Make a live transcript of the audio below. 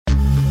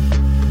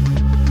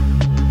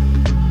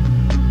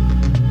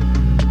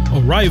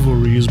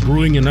rivalry is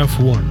brewing in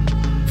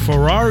F1.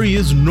 Ferrari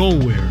is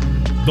nowhere.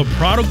 The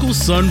prodigal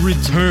son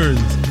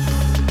returns.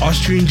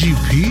 Austrian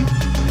GP?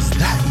 Is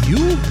that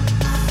you?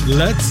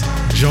 Let's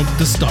jump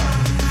the start.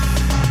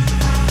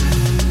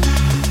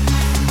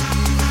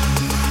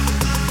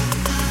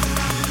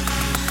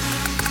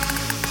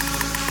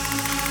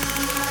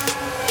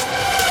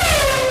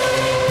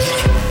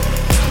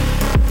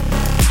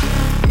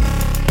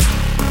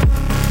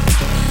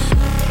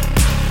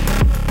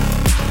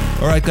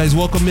 All right, guys,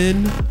 welcome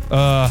in.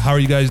 How are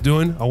you guys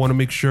doing? I want to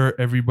make sure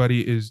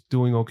everybody is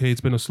doing okay.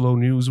 It's been a slow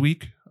news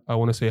week. I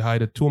want to say hi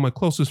to two of my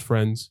closest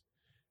friends,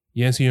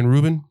 Yancey and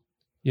Ruben.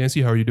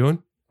 Yancey, how are you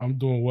doing? I'm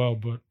doing well,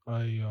 but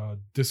I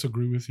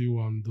disagree with you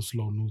on the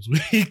slow news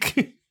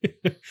week.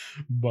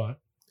 But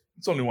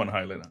it's only one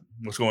highlight.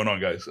 What's going on,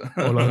 guys?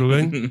 Hola,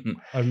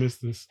 Ruben. I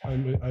missed this. I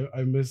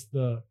missed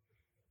the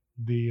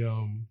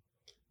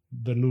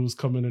news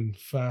coming in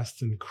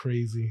fast and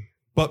crazy.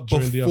 But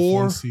during the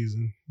F1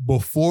 season.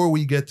 Before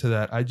we get to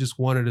that, I just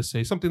wanted to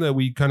say something that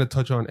we kind of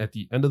touch on at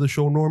the end of the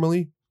show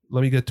normally. Let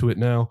me get to it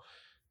now.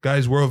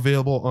 Guys, we're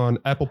available on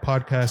Apple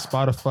Podcasts,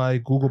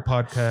 Spotify, Google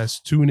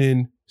Podcasts,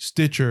 TuneIn,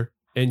 Stitcher,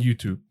 and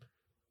YouTube.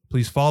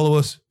 Please follow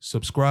us,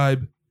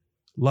 subscribe,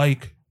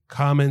 like,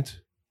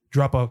 comment,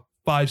 drop a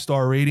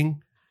 5-star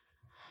rating.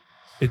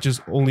 It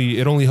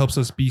only helps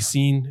us be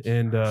seen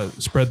and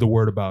spread the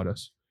word about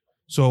us.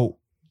 So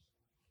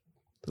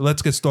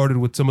let's get started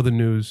with some of the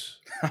news.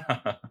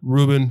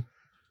 Ruben,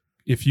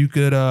 if you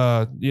could,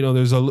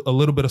 there's a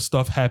little bit of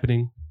stuff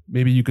happening.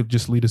 Maybe you could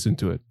just lead us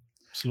into it.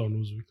 Slow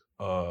news week.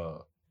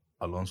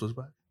 Alonso's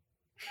back.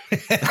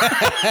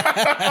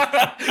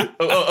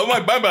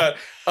 My bad.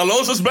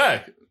 Alonso's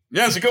back.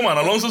 Yancy, come on.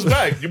 Alonso's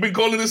back. You've been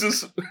calling this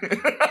since...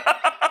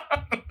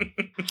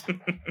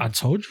 I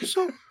told you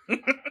so.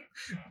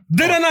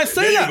 Did I not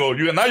say that? There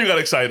you go. Now you got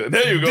excited.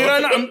 There you go. Did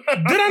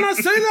I not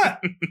say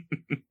that?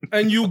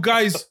 And you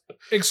guys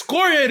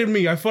excoriated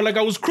me. I felt like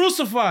I was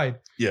crucified.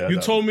 Yeah. You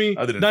told me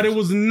that it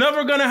was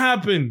never going to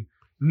happen.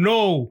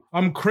 No,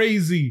 I'm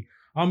crazy.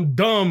 I'm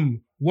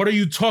dumb. What are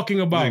you talking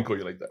about? I didn't call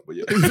you like that, but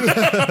yeah.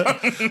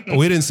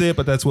 We didn't say it,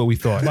 but that's what we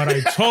thought. But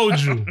I told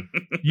you.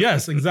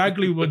 Yes,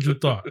 exactly what you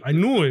thought. I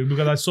knew it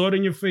because I saw it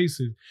in your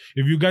faces.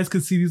 If you guys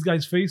could see these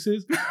guys'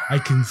 faces, I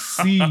can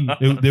see.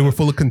 They were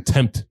full of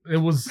contempt. It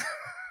was.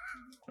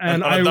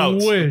 And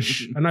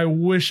I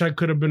wish I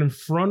could have been in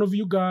front of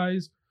you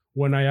guys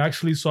when I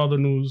actually saw the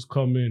news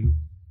come in.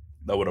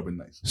 That would have been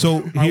nice.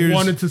 So I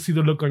wanted to see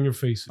the look on your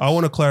faces. I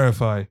want to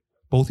clarify.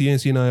 Both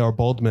Yancey and I are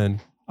bald men.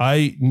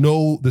 I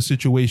know the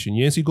situation.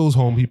 Yancey goes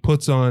home. He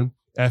puts on,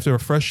 after a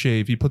fresh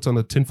shave, he puts on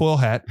a tinfoil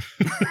hat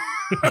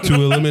to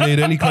eliminate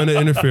any kind of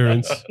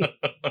interference.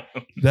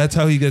 That's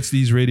how he gets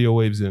these radio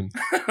waves in.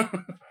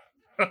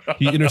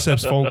 He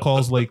intercepts phone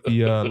calls like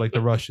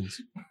the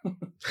Russians.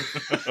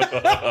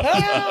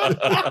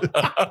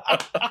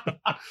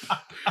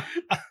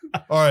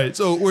 All right,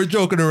 so we're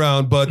joking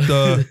around, but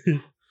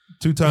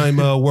two-time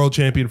world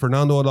champion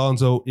Fernando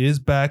Alonso is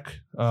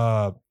back,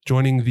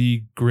 joining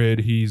the grid.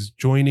 He's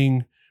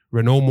joining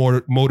Renault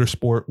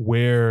Motorsport,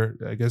 where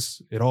I guess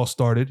it all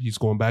started. He's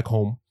going back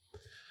home.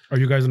 Are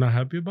you guys not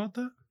happy about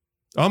that?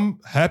 I'm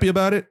happy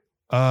about it.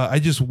 I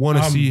just want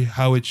to see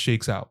how it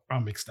shakes out.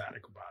 I'm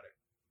ecstatic about it.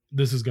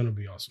 This is going to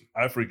be awesome.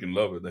 I freaking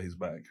love it that he's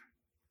back.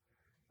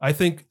 I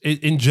think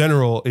in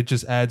general, it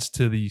just adds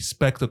to the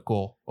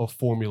spectacle of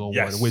Formula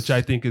One, which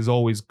I think is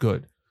always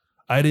good.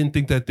 I didn't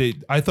think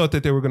I thought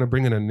that they were going to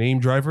bring in a name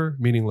driver,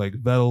 meaning like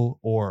Vettel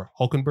or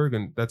Hülkenberg,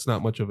 and that's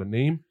not much of a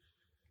name.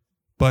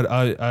 But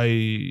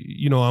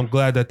I'm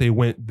glad that they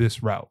went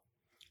this route.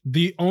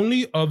 The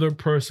only other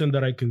person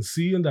that I can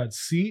see in that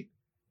seat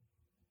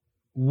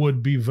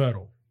would be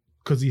Vettel,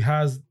 because he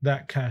has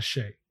that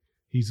cachet.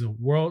 He's a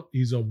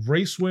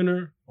race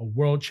winner, a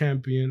world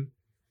champion,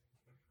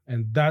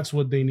 and that's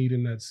what they need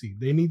in that seat.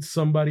 They need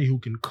somebody who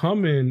can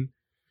come in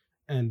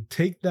and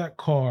take that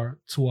car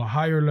to a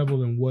higher level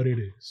than what it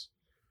is.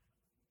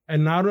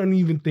 And I don't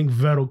even think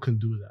Vettel can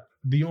do that.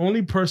 The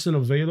only person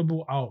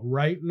available out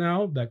right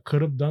now that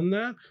could have done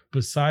that,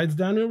 besides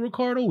Daniel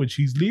Ricciardo, which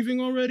he's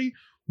leaving already,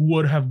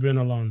 would have been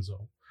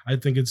Alonso. I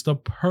think it's the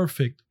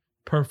perfect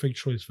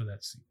choice for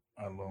that seat.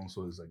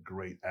 Alonso is a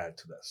great add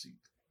to that seat.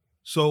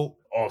 So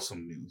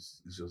awesome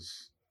news. It's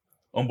just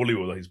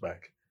unbelievable that he's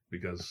back,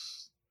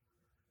 because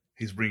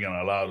he's bringing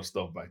a lot of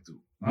stuff back to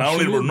not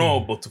only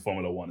Renault, but to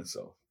Formula One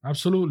itself.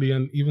 Absolutely.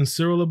 And even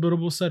Cyril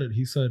Abiteboul said it.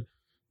 He said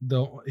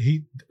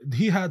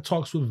he had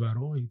talks with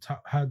Vettel. He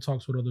had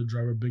talks with other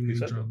big name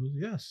drivers.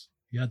 Yes,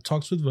 he had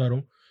talks with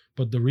Vettel.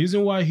 But the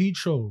reason why he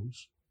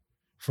chose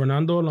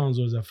Fernando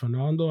Alonso is that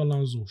Fernando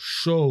Alonso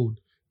showed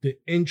the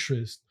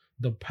interest,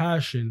 the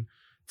passion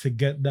to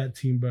get that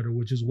team better,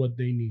 which is what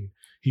they need.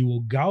 He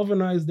will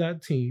galvanize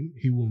that team.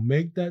 He will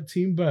make that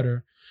team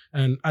better.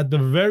 And at the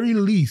very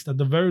least, I'm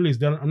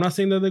not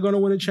saying that they're going to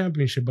win a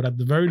championship, but at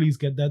the very least,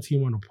 get that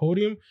team on a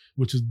podium,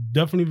 which is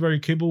definitely very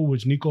capable,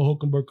 which Nico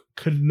Hülkenberg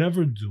could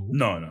never do.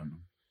 No.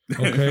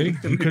 Okay?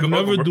 He could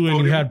never do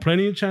it. He had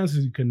plenty of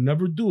chances. He could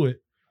never do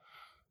it.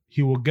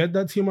 he will get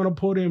that team on a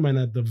podium and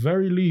at the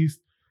very least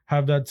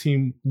have that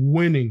team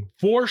winning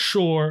for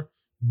sure,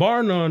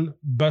 bar none,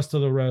 best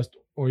of the rest,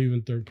 or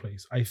even third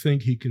place. I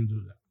think he can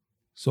do that.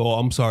 So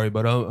I'm sorry,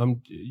 but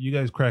you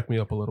guys crack me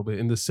up a little bit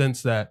in the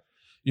sense that,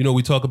 you know,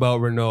 we talk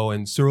about Renault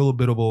and Cyril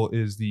Abiteboul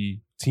is the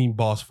team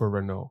boss for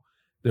Renault.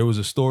 There was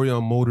a story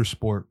on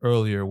Motorsport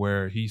earlier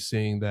where he's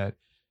saying that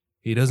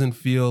he doesn't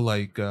feel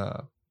like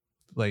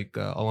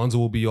Alonso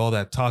will be all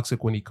that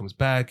toxic when he comes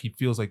back. He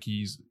feels like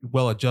he's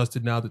well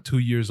adjusted now. The 2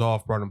 years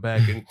off brought him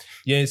back. And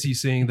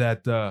Yancey's saying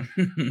that,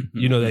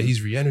 you know, that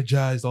he's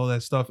re-energized, all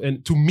that stuff.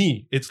 And to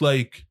me, it's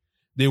like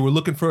they were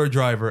looking for a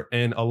driver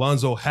and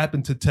Alonso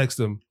happened to text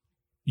him,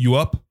 "You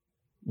up?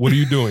 What are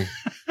you doing?"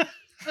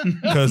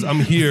 Because I'm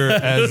here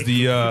as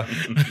the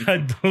I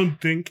don't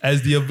think I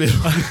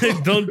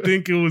don't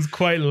think it was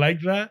quite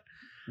like that.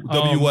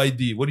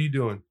 WID. What are you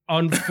doing?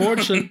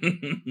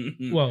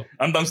 Unfortunately, well,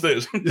 I'm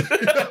downstairs.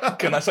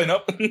 Can I sign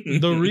up?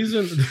 The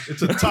reason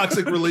It's a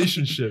toxic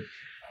relationship.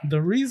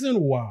 the reason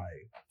why,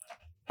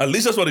 At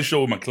least that's what he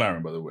showed with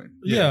McLaren, by the way.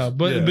 yeah,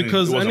 but Yeah.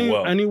 because It wasn't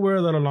well.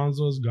 anywhere that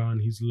Alonso has gone,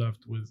 he's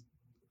left with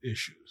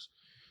issues.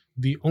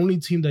 The only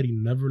team that he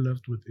never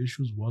left with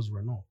issues was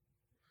Renault.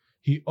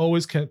 He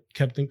always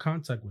kept in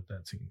contact with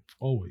that team,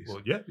 always.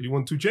 Well, yeah, he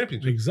won 2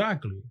 championships.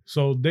 Exactly.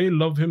 So they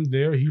love him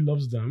there. He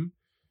loves them,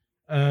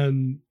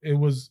 and it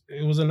was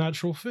a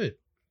natural fit.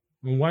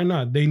 And why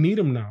not? They need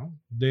him now.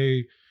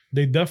 They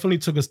definitely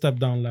took a step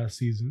down last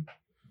season,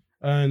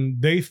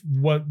 and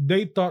what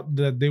they thought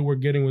that they were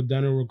getting with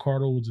Daniel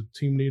Ricciardo was a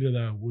team leader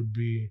that would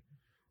be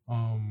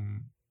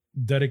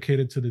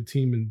dedicated to the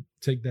team and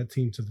take that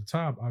team to the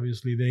top.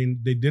 Obviously, they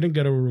didn't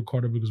get it with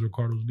Ricciardo because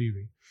Ricciardo was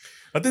leaving.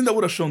 I think that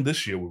would have shown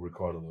this year with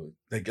Ricardo, though.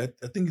 Like,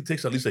 I think it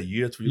takes at least a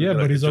year to really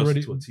But he's adjust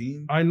already to a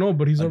team. I know,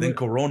 but he's And already. then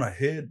Corona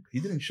hit. He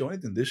didn't show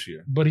anything this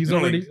year. But he's You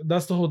know, already. like-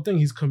 That's the whole thing.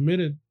 He's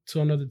committed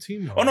to another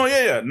team. Oh no,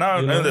 yeah. Now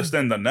You know? I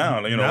understand that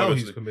now. Like, you know, now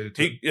obviously, he's committed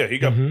to it. he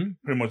got Mhm.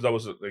 pretty much that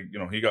was like, you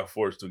know, he got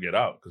forced to get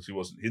out because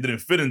he didn't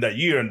fit in that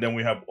year, and then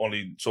we have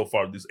only so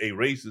far these 8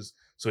 races.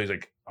 So he's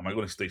like, am I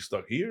going to stay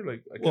stuck here?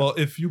 Like, I Well,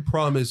 if you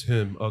promise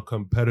him a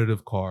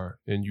competitive car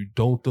and you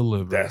don't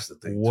deliver, That's the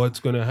thing. what's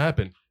going to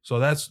happen? So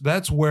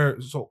that's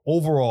where, so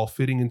overall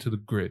fitting into the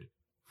grid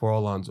for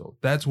Alonso,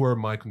 that's where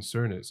my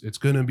concern is. It's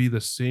going to be the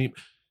same,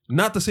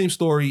 not the same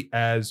story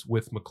as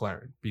with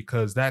McLaren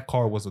because that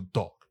car was a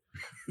dog.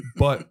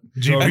 But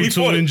And he GP2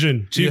 fought it.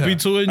 engine.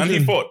 GP2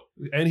 engine.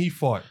 and he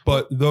fought.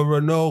 But the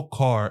Renault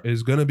car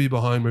is going to be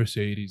behind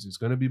Mercedes. It's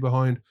going to be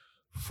behind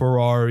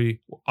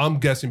Ferrari. I'm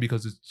guessing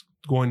because it's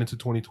going into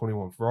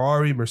 2021.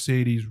 Ferrari,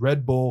 Mercedes,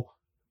 Red Bull,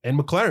 and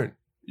McLaren.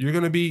 You're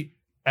going to be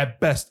at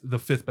best the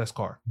 5th best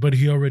car. But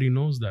he already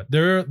knows that.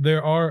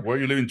 There are. Where are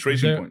you living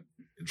Tracing There- Point?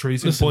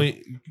 Tracing Listen,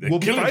 Point. We'll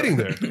be killing fighting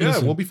it. there. Yeah,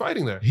 Listen. we'll be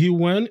fighting there. He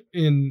went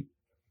in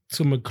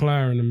to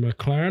McLaren, and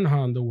McLaren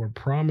Honda were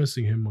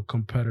promising him a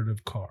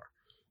competitive car.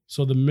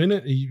 So the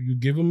minute you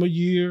give him a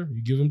year,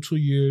 you give him 2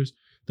 years,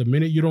 the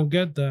minute you don't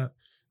get that,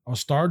 a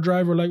star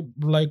driver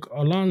like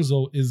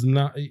Alonso is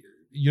not.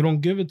 You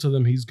don't give it to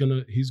them, he's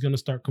gonna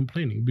start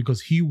complaining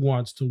because he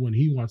wants to win.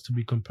 He wants to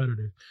be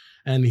competitive,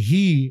 and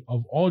he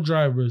of all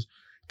drivers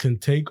can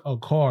take a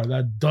car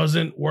that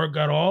doesn't work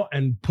at all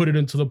and put it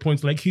into the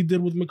points like he did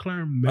with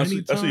McLaren many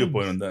times. That's your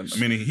point on that. I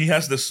mean, he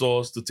has the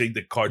sauce to take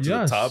the car to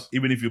Yes. the top,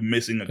 even if you're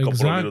missing a couple of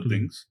little Exactly.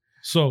 things.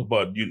 So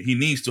But he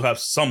needs to have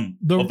some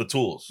The- of the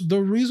tools.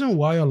 the reason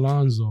why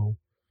Alonso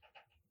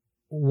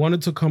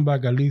wanted to come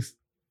back at least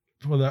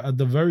at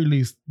the very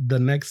least the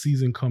next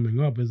season coming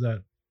up is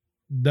that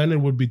then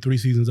it would be 3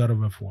 seasons out of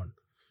F1.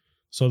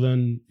 So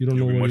then you don't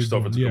It'll know be what much you're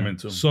tougher doing. to come in,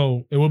 too.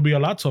 So it would be a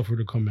lot tougher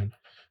to come in.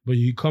 But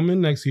you come in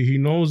next year, he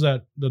knows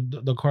that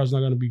the car's not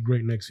going to be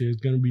great next year.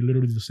 It's going to be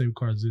literally the same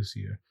car as this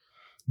year.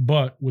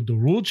 But with the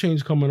rule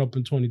change coming up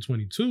in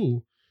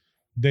 2022,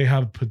 they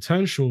have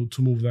potential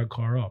to move that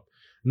car up.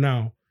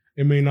 Now,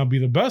 it may not be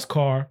the best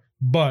car,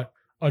 but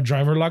a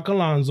driver like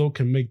Alonso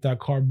can make that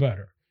car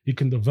better. He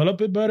can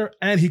develop it better,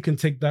 and he can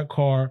take that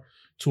car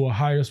to a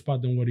higher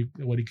spot than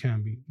what he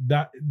can be.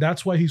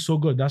 That's why he's so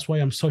good. That's why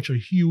I'm such a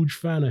huge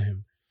fan of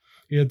him.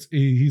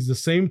 He's the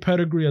same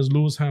pedigree as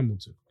Lewis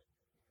Hamilton.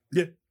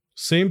 Yeah.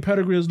 Same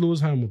pedigree as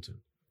Lewis Hamilton.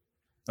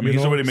 I mean,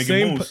 he's already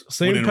making moves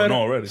within Renault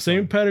already.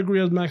 Same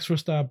pedigree as Max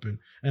Verstappen.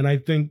 And I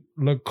think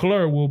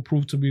Leclerc will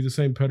prove to be the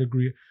same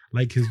pedigree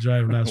like his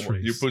drive last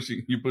race.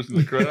 You're pushing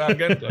Leclerc out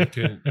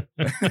again?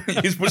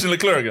 He's pushing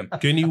Leclerc again.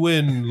 Can you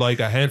win like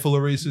a handful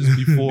of races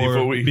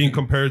before being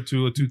compared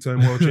to a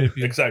 2-time world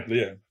champion? Exactly,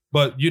 yeah.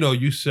 But, you know,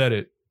 you said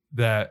it,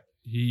 that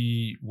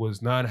he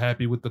was not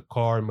happy with the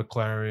car in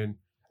McLaren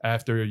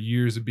after a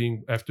year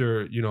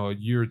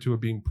or two of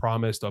being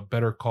promised a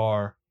better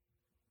car.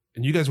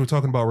 And you guys were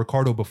talking about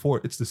Ricciardo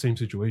before. It's the same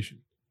situation.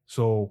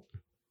 So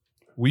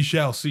we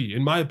shall see.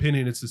 In my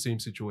opinion, it's the same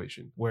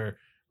situation where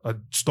a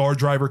star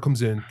driver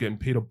comes in, getting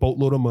paid a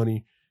boatload of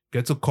money,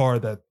 gets a car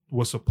that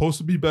was supposed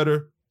to be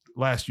better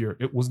last year.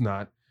 It was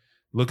not.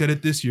 Look at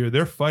it this year.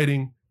 They're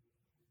fighting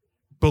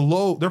for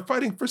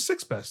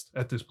 6th best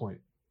at this point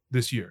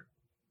this year.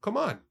 Come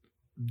on.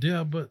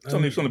 Yeah, but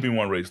It's only been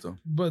one race though.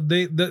 But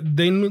they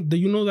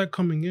that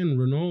coming in,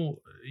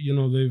 Renault,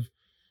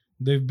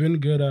 they've been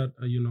good at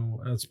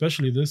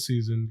especially this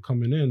season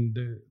coming in,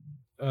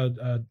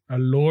 at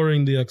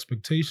lowering the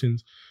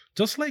expectations,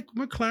 just like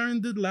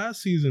McLaren did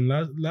last season.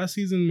 Last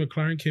season,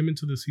 McLaren came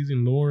into the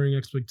season lowering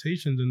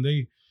expectations, and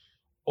they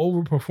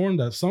overperformed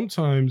that.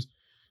 Sometimes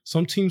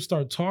some teams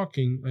start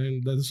talking,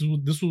 and this was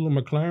what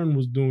McLaren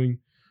was doing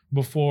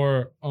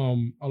before.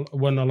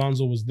 When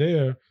Alonso was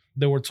there,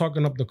 they were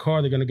talking up the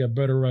car. They're gonna get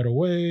better right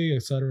away,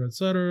 et cetera, et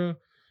cetera.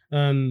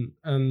 And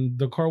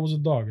the car was a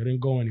dog. It didn't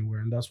go anywhere,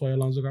 and that's why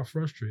Alonso got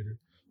frustrated.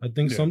 I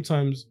think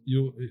sometimes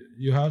you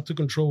have to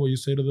control what you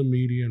say to the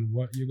media and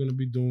what you're gonna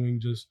be doing.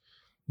 Just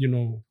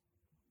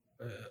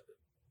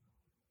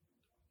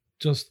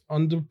just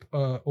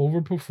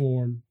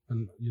overperform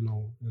and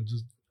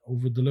just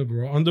over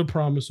deliver, or under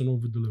promise and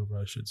over deliver,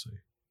 I should say.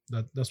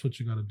 That's what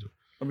you got to do.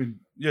 I mean,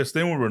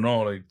 staying with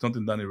Renault, like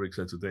something Danny Rick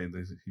said today,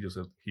 he just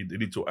said they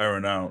need to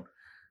iron out.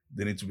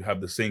 They need to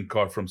have the same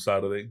car from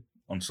Saturday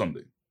on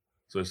Sunday.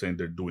 So they're saying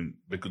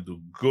they could do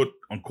good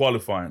on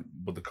qualifying,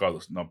 but the car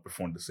does not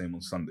perform the same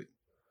on Sunday.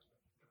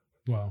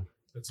 Wow,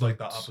 it's like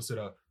the opposite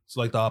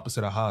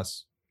of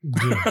Haas.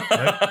 Yeah.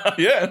 Right?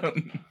 Yeah.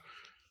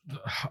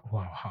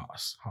 Wow,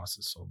 Haas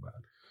is so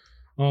bad.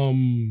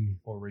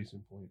 Or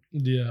Racing Point.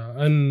 Yeah,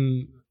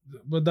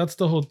 but that's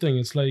the whole thing.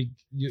 It's like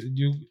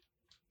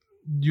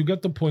you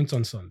get the points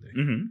on Sunday,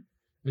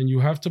 and you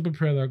have to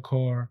prepare that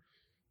car.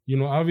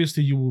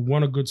 Obviously you would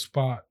want a good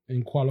spot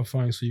in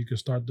qualifying so you can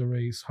start the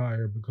race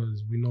higher,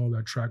 because we know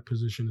that track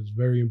position is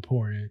very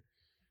important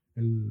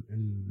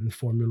in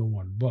Formula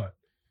One. But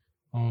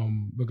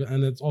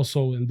and it's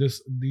also in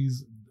this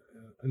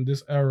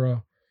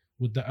era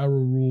with the error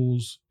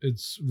rules,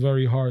 it's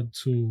very hard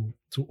to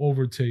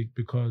overtake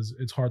because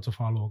it's hard to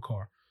follow a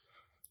car.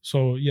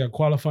 So yeah,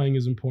 qualifying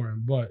is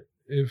important, but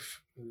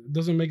if it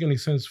doesn't make any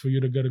sense for you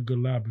to get a good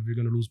lap if you're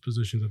going to lose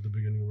positions at the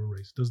beginning of a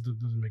race.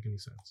 Doesn't make any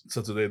sense.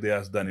 So today they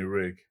asked Danny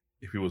Rick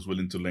if he was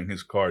willing to lend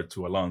his car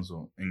to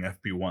Alonso in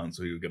FP1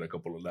 so he would get a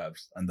couple of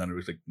laps, and Danny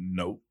Rick's like,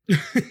 no.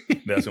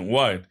 They asked him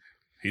why.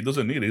 He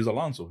doesn't need it. He's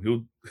Alonso.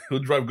 He'll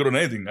drive good on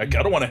anything. I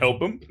don't want to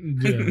help him.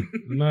 Yeah,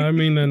 no, I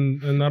mean,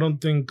 and I don't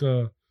think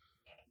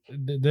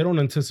they don't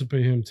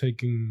anticipate him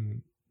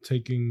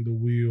taking the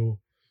wheel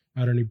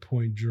at any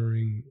point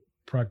during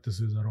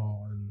practices at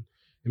all. And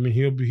I mean,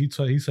 he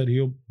said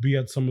he'll be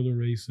at some of the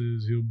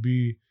races. He'll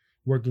be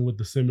working with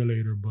the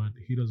simulator, but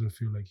he doesn't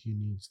feel like he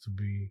needs to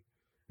be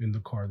in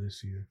the car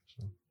this year.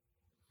 So,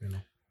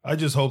 I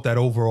just hope that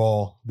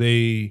overall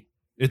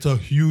it's a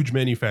huge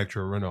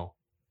manufacturer, Renault,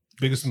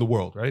 biggest in the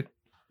world, right?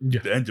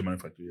 Yeah, the engine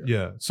manufacturer.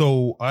 Yeah.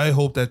 So I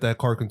hope that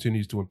car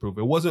continues to improve.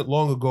 It wasn't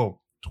long ago,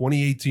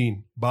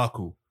 2018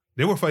 Baku.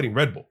 They were fighting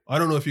Red Bull. I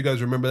don't know if you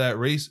guys remember that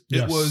race.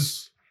 It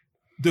was.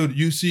 Dude,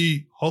 you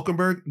see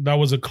Hülkenberg? That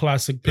was a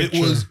classic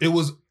picture. It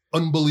was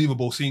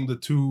unbelievable seeing the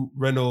two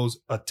Renaults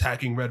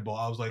attacking Red Bull.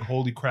 I was like,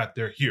 holy crap,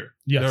 they're here.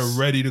 Yes. They're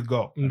ready to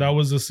go. And that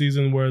was the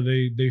season where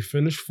they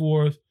finished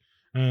fourth,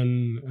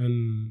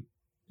 and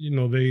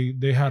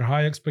they had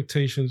high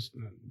expectations.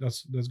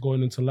 That's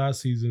going into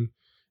last season,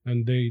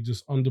 and they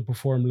just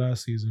underperformed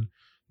last season.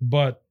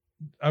 But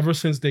ever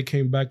since they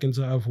came back into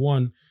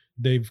F1,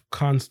 they've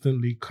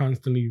constantly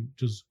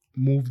just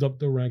moved up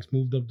the ranks.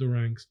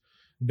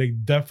 They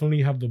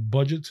definitely have the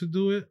budget to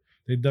do it.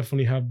 They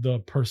definitely have the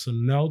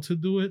personnel to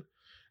do it.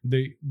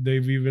 They've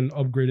even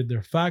upgraded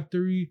their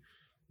factory.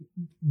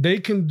 They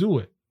can do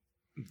it.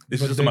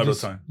 It's just a matter of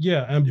time.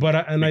 Yeah, I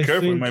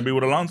careful, think it might be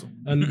with Alonso.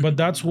 But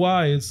that's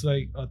why it's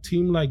like a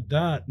team like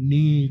that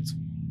needs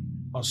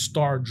a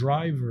star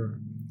driver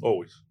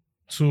always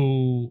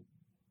to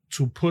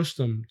push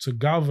them, to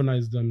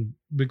galvanize them.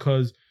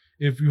 Because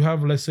if you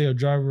have, let's say, a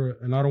driver,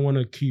 and I don't want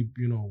to keep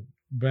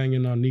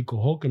banging on Nico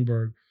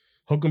Hülkenberg.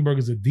 Hülkenberg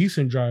is a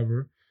decent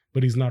driver,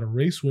 but he's not a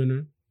race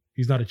winner.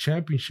 He's not a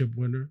championship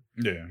winner.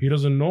 Yeah. He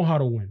doesn't know how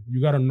to win.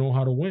 You got to know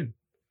how to win.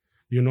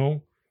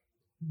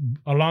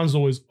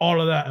 Alonso is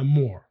all of that and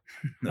more.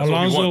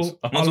 Alonso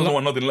doesn't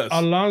want nothing less.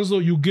 Alonso,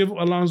 you give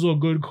Alonso a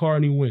good car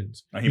and he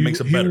wins. And he makes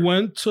it better. He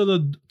went to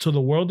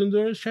the World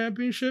Endurance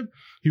Championship.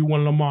 He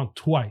won Le Mans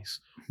twice.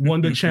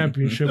 Won the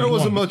championship. There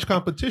wasn't much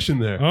competition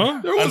there.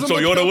 Huh? And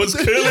Toyota was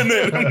killing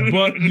it.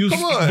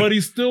 But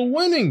he's still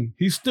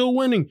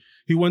winning.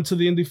 He went to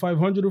the Indy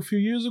 500 a few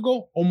years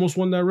ago, almost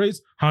won that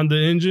race. Honda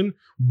engine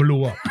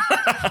blew up.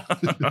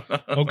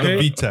 Okay,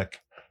 the VTEC.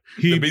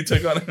 The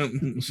VTEC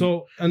on it.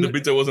 So and the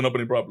VTEC wasn't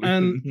opening properly.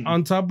 And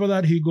on top of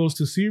that, he goes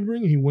to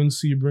Sebring. He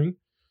wins Sebring,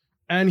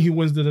 and he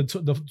wins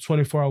the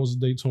 24 Hours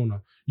of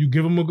Daytona. You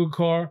give him a good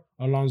car,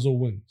 Alonso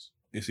wins.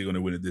 Is he going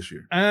to win it this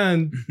year?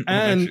 And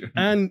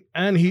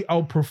he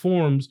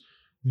outperforms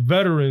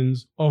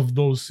veterans of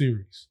those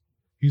series.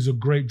 He's a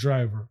great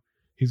driver.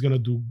 He's gonna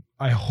do.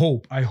 I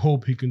hope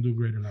he can do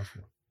great in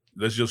F1.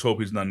 Let's just hope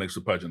he's not next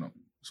to Pagano,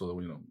 so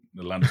that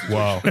the land.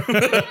 Wow.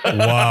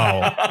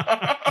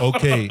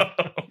 Okay.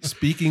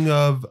 Speaking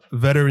of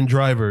veteran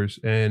drivers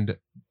and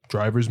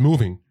drivers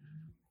moving,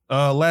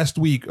 last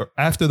week or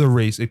after the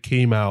race, it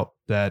came out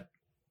that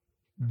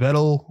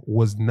Vettel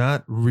was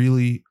not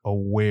really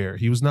aware.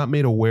 He was not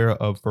made aware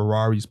of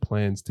Ferrari's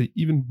plans to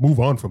even move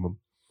on from him.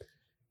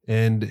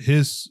 And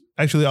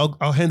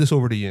I'll hand this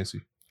over to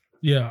Yancey.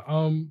 Yeah,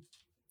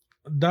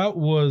 that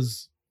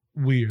was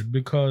weird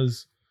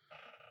because,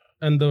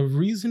 and the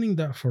reasoning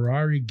that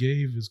Ferrari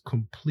gave is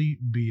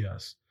complete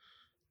BS.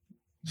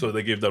 So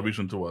they gave that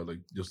reason to what? Like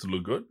just to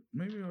look good,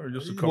 maybe, or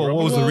just to cover Well, up?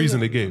 what was the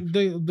reason they gave?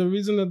 The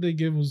reason that they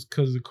gave was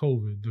because of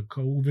COVID.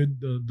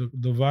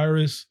 The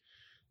virus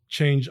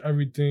changed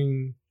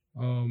everything.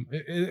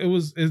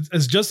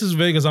 It's just as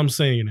vague as I'm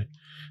saying it.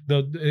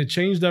 It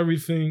changed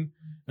everything,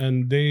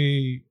 and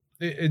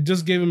it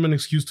just gave him an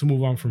excuse to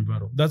move on from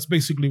Vettel. That's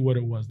basically what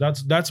it was.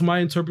 That's my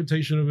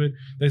interpretation of it.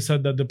 They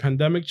said that the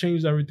pandemic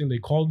changed everything. They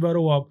called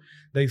Vettel up.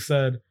 They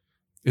said,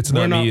 "It's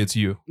not me, it's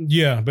you."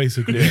 Yeah,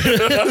 basically.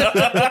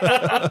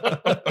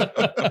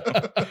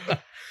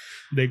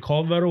 They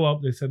called Vettel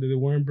up. They said that they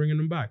weren't bringing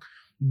him back.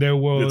 They're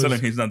telling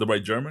him he's not the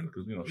right German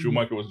because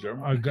Schumacher was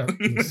German. I got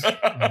this.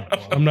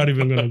 I'm not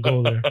even gonna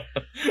go there.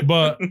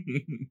 But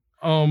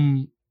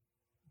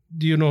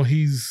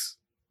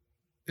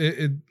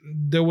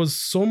there was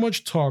so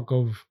much talk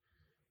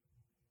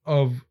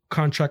of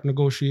contract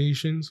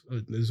negotiations,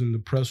 as in the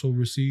press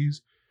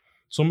overseas.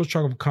 So much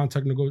talk of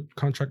contract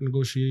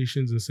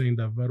negotiations and saying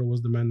that Vettel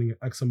was demanding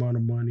X amount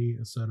of money,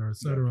 et cetera, et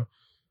cetera.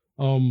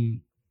 Yeah.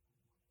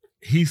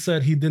 He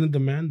said he didn't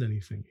demand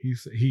anything.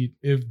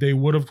 If they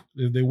would have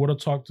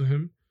talked to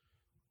him,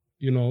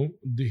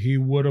 he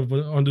would have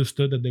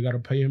understood that they got to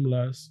pay him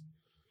less,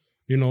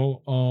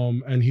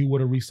 and he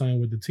would have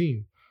re-signed with the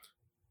team.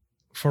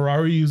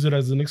 Ferrari used it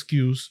as an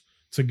excuse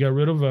to get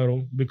rid of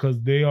Vettel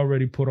because they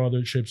already put all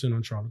their chips in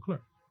on Charles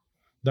Leclerc.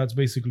 That's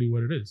basically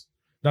what it is.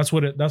 That's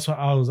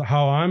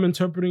how I'm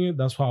interpreting it.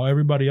 That's how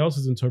everybody else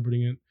is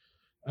interpreting it.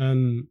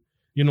 And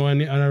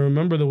I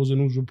remember there was a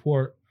news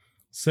report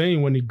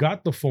saying when he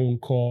got the phone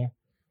call,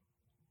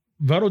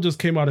 Vettel just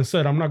came out and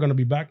said, "I'm not going to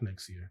be back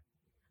next year."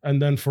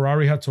 And then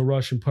Ferrari had to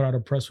rush and put out a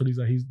press release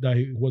that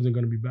he wasn't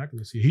going to be back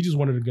next year. He just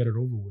wanted to get it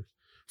over with.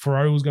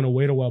 Ferrari was going to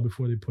wait a while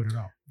before they put it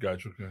out.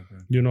 Gotcha. Okay.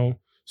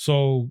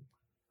 So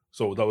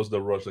that was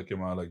the rush that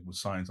came out, like with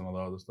science and all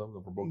that other stuff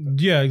that provoked that.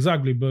 Yeah,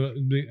 exactly. But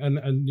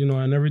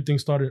and everything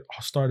started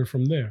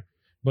from there.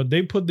 But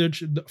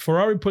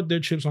Ferrari put their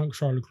chips on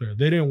Charles Leclerc.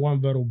 They didn't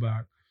want Vettel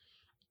back.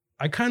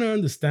 I kind of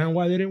understand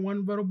why they didn't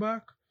want Vettel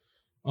back,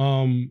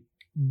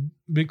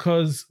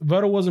 because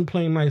Vettel wasn't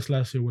playing nice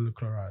last year with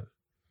Leclerc either.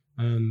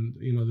 And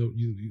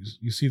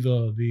you see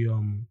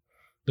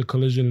the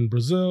collision in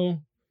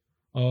Brazil.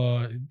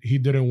 He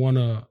didn't want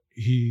to.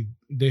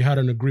 They had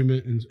an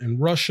agreement in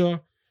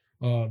Russia.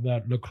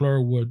 That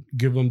Leclerc would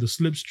give him the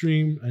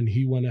slipstream, and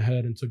he went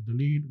ahead and took the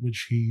lead,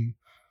 which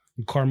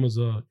karma's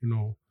a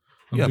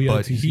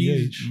but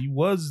he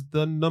was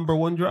the number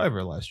one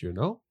driver last year,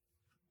 no?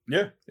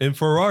 Yeah. In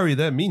Ferrari,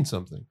 that means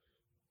something.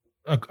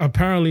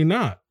 Apparently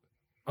not.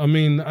 I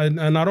mean,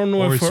 and I don't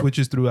know if it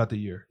switches throughout the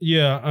year.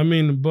 Yeah, I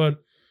mean,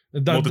 but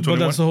that's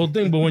the whole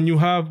thing. But when you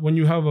have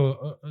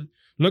a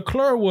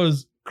Leclerc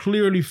was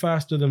clearly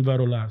faster than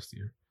Vettel last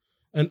year.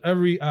 In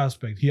every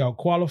aspect. He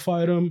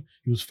out-qualified him.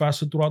 He was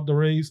faster throughout the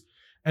race.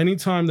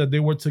 Anytime that they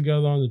were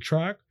together on the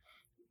track,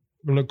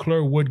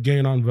 Leclerc would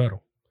gain on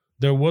Vettel.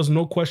 There was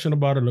no question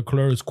about it.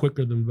 Leclerc is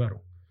quicker than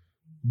Vettel.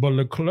 But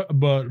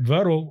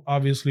Vettel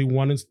obviously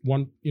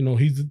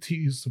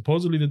he's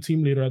supposedly the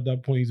team leader at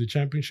that point. He's a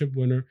championship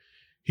winner.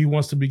 He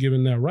wants to be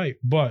given that right.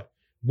 But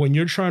when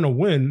you're trying to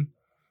win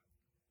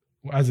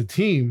as a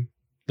team,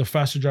 the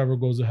faster driver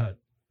goes ahead.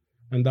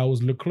 And that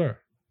was Leclerc.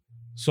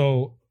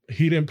 So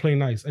he didn't play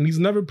nice, and he's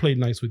never played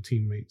nice with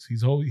teammates. He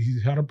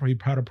had a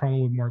problem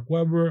with Mark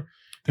Webber.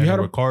 Daniel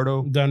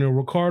Ricciardo,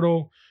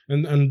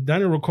 and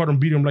Daniel Ricciardo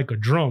beat him like a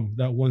drum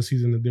that one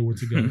season that they were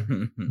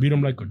together. Beat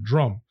him like a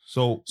drum.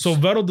 So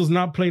Vettel does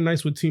not play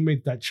nice with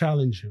teammates that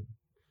challenge him.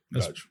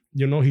 Gotcha.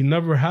 He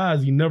never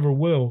has. He never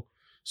will.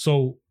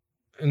 So,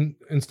 and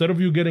instead of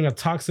you getting a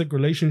toxic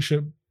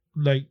relationship,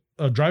 like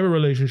a driver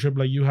relationship,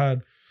 like you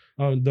had,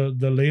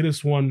 the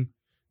latest one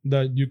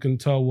that you can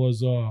tell was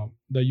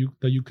that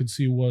you could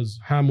see was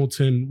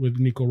Hamilton with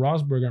Nico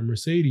Rosberg at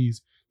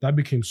Mercedes. That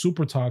became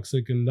super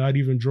toxic, and that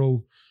even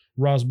drove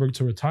Rosberg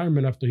to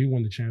retirement after he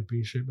won the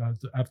championship,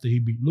 after he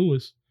beat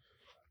Lewis.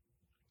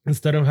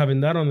 Instead of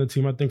having that on the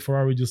team, I think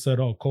Ferrari just said,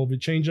 "Oh, COVID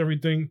changed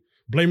everything.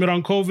 Blame it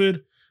on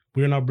COVID.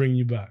 We're not bringing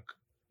you back."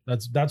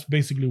 That's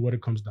basically what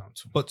it comes down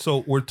to. But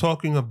so we're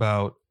talking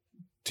about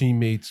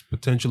teammates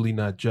potentially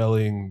not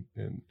gelling,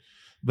 and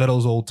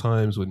Vettel's old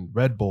times with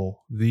Red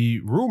Bull. The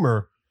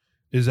rumor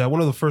is that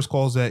one of the first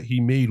calls that he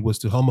made was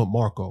to Helmut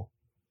Marko.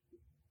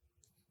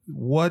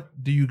 What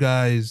do you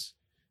guys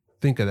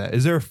think of that?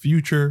 Is there a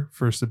future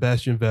for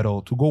Sebastian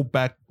Vettel to go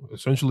back,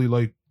 essentially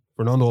like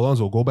Fernando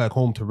Alonso, go back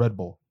home to Red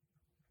Bull?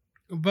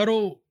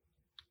 Vettel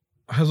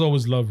has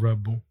always loved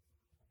Red Bull.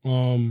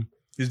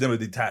 He's never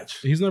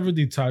detached. He's never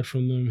detached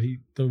from them. This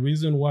is the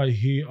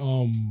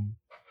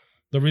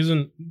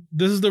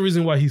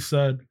reason why he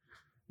said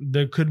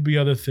there could be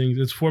other things.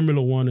 It's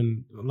Formula One,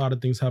 and a lot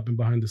of things happen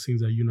behind the scenes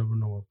that you never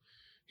know of.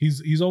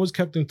 he's always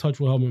kept in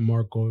touch with Helmut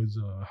Marko.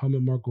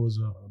 Helmut Marko is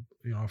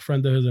a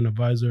friend of his, an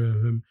advisor of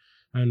him,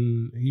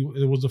 and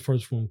it was the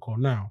first phone call.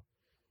 Now,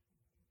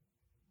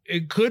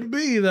 it could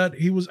be that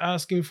he was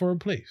asking for a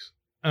place.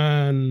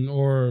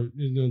 Or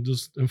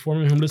just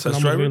informing him, listen,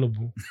 I'm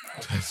available.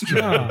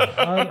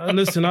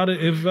 Listen,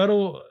 if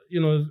Vettel,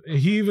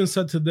 he even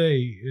said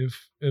today,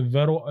 if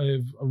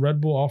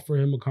Red Bull offered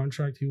him a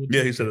contract, he would.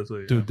 Yeah, he said that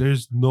today. Dude,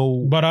 there's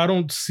no. But I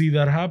don't see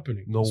that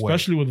happening. No way.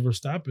 Especially with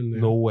Verstappen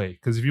there. No way.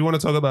 Because if you want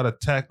to talk about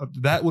attack,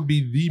 that would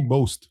be the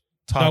most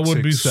toxic. That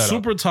would be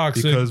super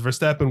toxic. Because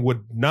Verstappen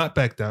would not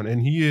back down, and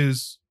he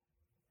is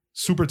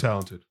super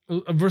talented.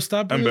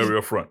 Verstappen and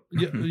very upfront.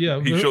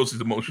 Yeah. He shows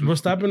his emotions.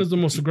 Verstappen is the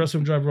most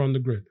aggressive driver on the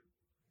grid.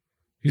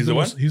 He's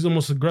the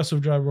most aggressive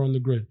driver on the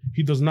grid.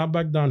 He does not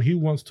back down. He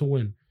wants to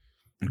win.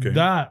 Okay.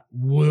 That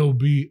will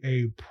be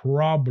a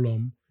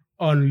problem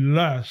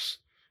unless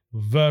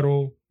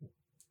Vettel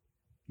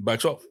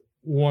backs off.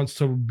 Wants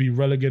to be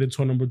relegated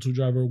to a number 2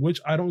 driver,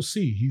 which I don't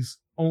see. He's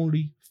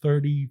only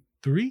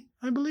 33,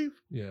 I believe.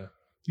 Yeah.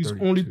 He's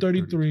only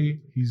 33.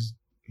 He's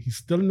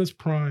still in his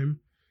prime.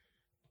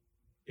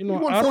 He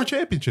won 4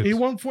 championships. He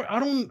won 4.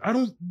 I'm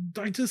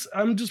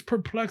just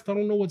perplexed. I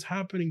don't know what's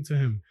happening to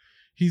him.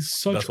 He's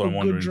such a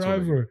good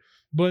driver.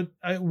 But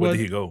where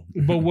did he go?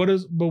 but what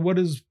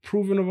is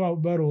proven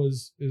about Vettel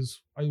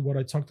is what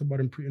I talked about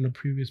in a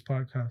previous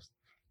podcast.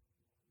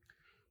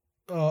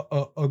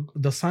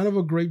 The sign of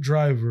a great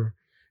driver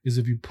is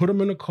if you put him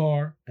in a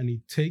car and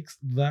he takes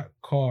that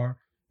car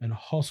and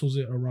hustles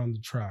it around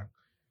the track.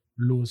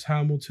 Lewis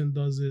Hamilton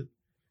does it.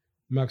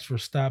 Max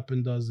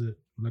Verstappen does it.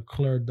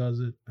 Leclerc does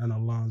it, and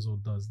Alonso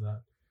does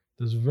that.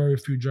 There's very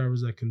few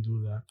drivers that can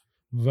do that.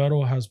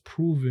 Vettel has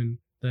proven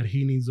that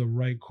he needs a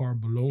right car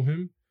below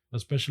him,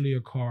 especially a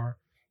car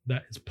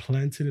that is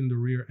planted in the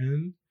rear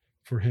end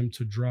for him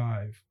to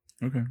drive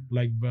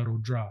like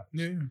Vettel drives.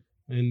 Yeah.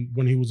 And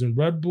when he was in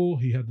Red Bull,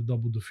 he had the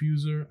double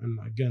diffuser. And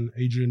again,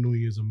 Adrian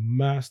Newey is a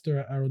master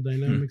at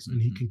aerodynamics, and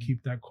he can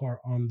keep that car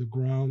on the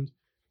ground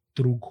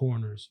through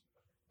corners.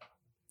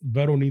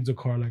 Vettel needs a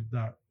car like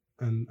that.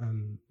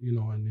 And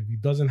if he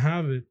doesn't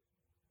have it,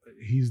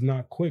 he's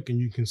not quick, and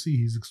you can see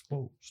he's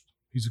exposed.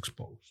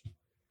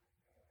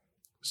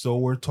 So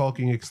we're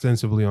talking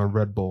extensively on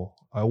Red Bull.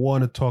 I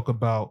want to talk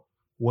about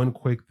one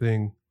quick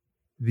thing: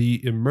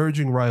 the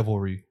emerging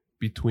rivalry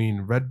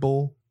between Red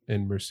Bull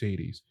and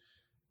Mercedes.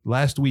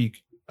 Last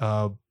week,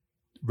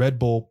 Red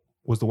Bull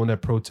was the one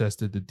that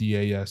protested the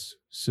DAS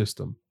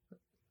system.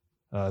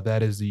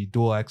 That is the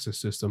dual axis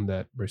system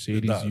that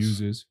Mercedes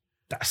uses.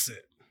 That's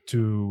it.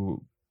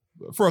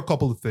 For a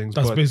couple of things.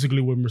 That's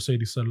basically what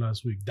Mercedes said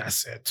last week.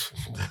 That's it.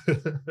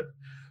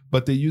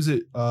 But they use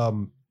it.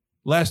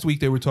 Last week,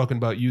 they were talking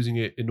about using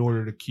it in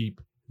order to keep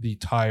the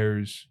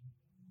tires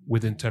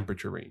within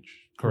temperature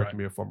range. Correct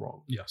me if I'm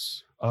wrong.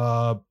 Yes.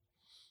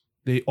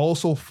 They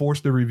also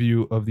forced the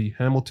review of the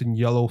Hamilton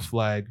yellow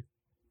flag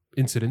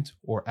incident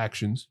or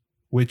actions,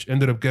 which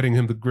ended up getting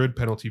him the grid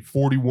penalty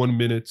 41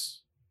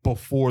 minutes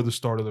before the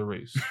start of the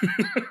race.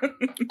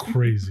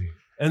 Crazy.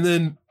 And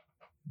then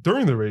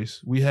during the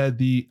race, we had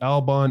the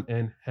Albon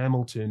and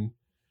Hamilton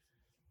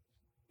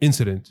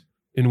incident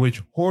in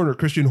which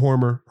Christian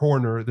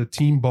Horner, the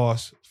team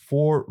boss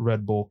for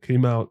Red Bull,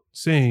 came out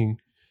saying,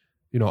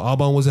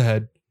 Albon was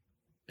ahead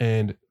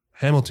and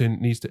Hamilton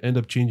needs to end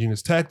up changing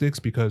his tactics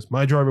because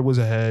my driver was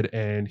ahead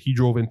and he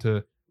drove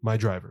into my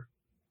driver.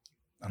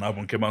 And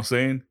Albon came out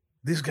saying,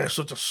 this guy's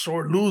such a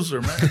sore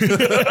loser, man.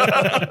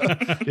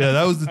 Yeah,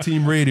 that was the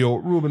team radio.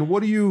 Ruben,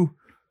 what do you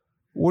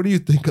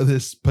think of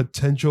this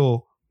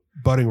potential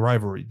budding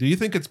rivalry? Do you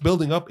think it's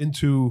building up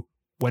into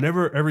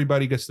whenever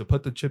everybody gets to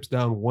put the chips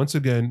down once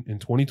again in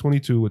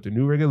 2022 with the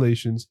new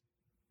regulations,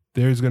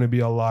 there's going to be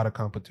a lot of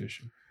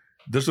competition?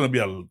 There's going to be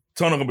a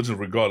ton of competition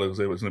regardless.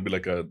 It's going to be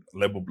like a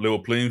level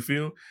playing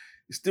field.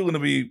 It's still going to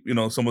be,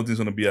 some of the things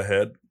going to be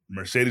ahead.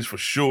 Mercedes for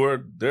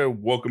sure, they're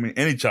welcoming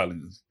any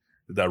challenges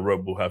that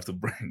Red Bull have to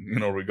bring,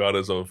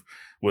 regardless of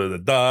whether the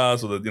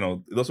DAS or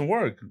the, it doesn't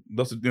work.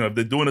 If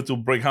they're doing it to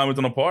break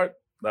Hamilton apart,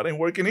 that ain't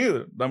working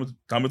either.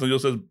 Hamilton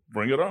just says,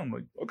 bring it on.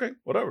 Like, okay,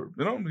 whatever.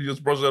 He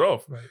just brushes it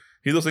off. Right.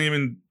 He doesn't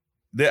even,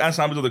 they ask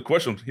Hamilton the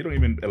questions. He don't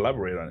even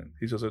elaborate on it.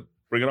 He just said,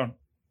 bring it on.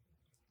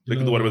 They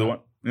can do whatever they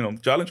want.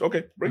 Challenge?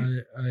 Okay, bring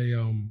it. Are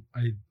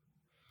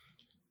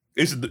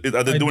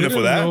they doing it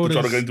for that? To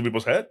try to get into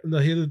people's head? No,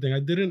 here's the thing.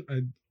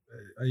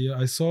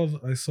 I saw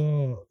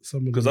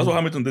some because that's what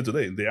Hamilton did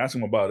today. They asked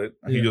him about it,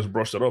 and he just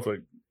brushed it off.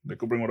 Like they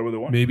could bring whatever they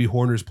want. Maybe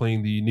Horner's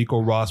playing the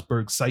Nico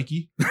Rosberg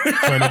psyche,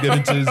 trying to get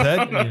into his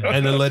head,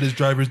 and then let his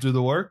drivers do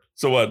the work.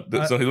 So what?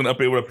 So he's gonna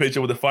appear with a picture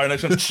with the fire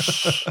next to him.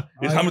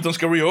 Is Hamilton's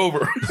career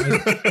over?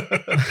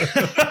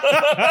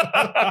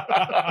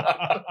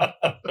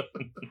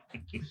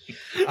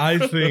 I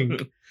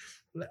think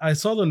I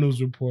saw the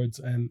news reports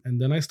and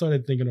then I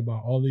started thinking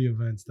about all the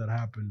events that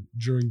happened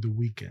during the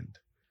weekend.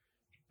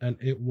 And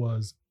it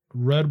was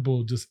Red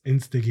Bull just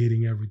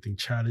instigating everything,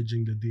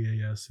 challenging the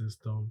DAS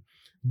system.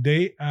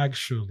 They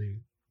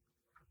actually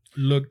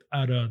looked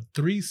at a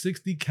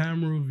 360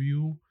 camera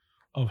view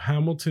of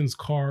Hamilton's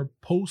car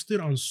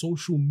posted on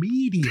social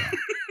media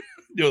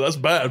Yo, that's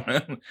bad,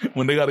 man.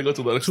 When they got to go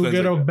to that extent. to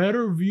get a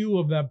better view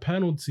of that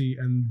penalty.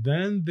 And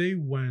then they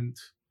went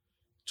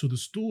to the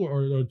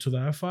steward or to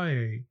the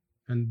FIA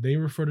and they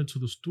referred it to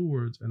the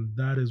stewards. And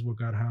that is what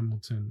got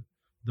Hamilton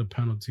the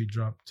penalty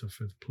dropped to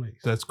 5th place.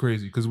 That's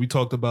crazy because we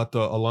talked about the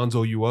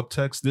Alonso you up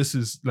text. This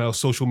is now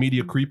social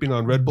media creeping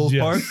on Red Bull's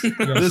part.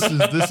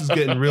 Yes. This is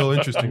getting real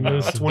interesting now.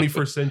 Listen.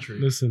 21st century.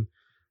 Listen.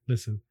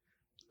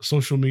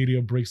 Social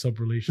media breaks up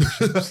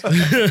relationships.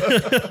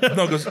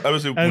 No, because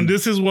obviously, and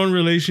this is one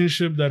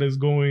relationship that is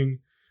going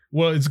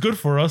well. It's good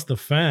for us, the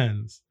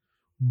fans,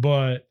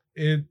 but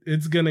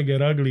it's gonna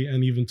get ugly.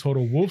 And even Toto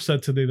Wolff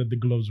said today that the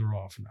gloves are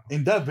off now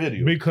in that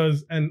video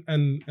because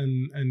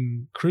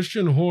and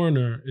Christian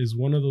Horner is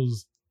one of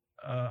those.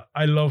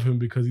 I love him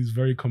because he's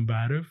very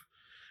combative,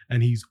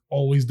 and he's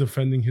always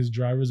defending his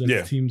drivers and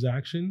his team's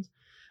actions.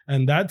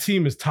 And that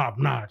team is top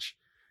notch.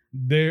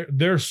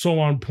 They're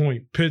so on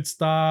point. Pit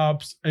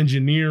stops,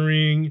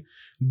 engineering,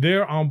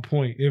 they're on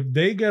point. If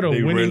they get a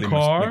winning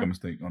car, make a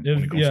mistake on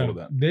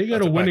that. They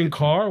get a winning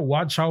car,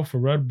 watch out for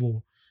Red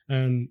Bull.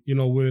 And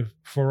with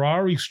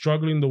Ferrari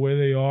struggling the way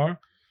they are,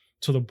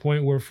 to the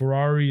point where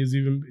Ferrari is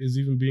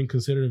even being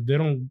considered if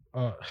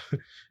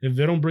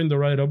they don't bring the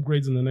right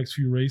upgrades in the next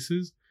few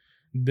races,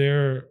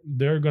 they're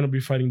going to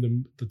be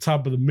fighting the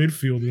top of the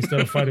midfield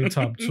instead of fighting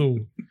top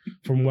 2,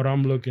 from what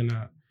I'm looking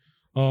at.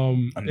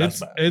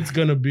 It's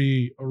gonna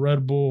be a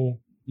Red Bull,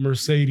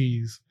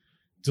 Mercedes,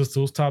 just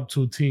those top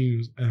 2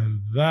 teams,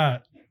 and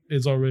that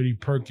is already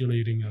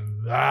percolating,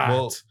 and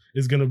that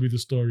is gonna be the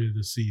story of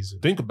the season.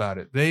 Think about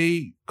it.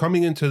 They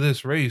coming into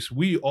this race,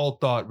 we all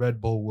thought Red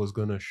Bull was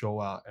gonna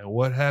show out, and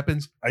what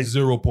happens?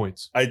 0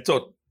 points. I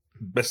thought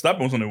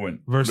Verstappen was gonna win.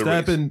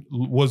 Verstappen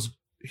was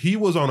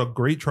on a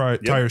great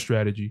tire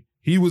strategy.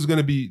 He was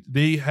gonna be.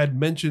 They had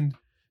mentioned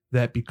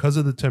that because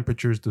of the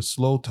temperatures, the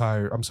soft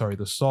tires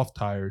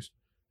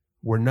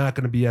were not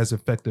going to be as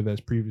effective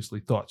as previously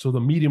thought. So the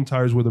medium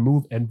tires were the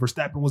move, and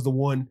Verstappen was the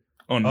one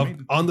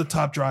on the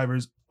top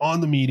drivers,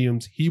 on the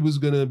mediums. He was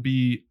going to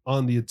be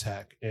on the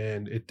attack,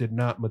 and it did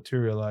not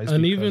materialize.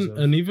 And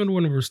even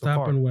when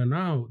Verstappen went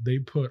out, they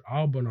put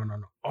Albon on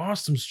an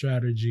awesome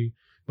strategy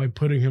by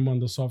putting him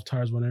on the soft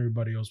tires when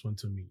everybody else went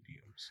to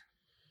mediums.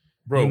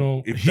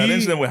 Bro, if that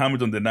incident with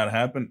Hamilton did not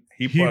happen,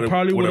 he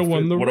probably would have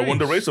won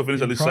the race or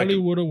finished at least second. Probably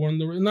would have won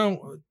the race. Now,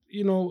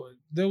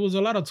 there was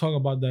a lot of talk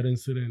about that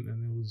incident,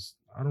 and it was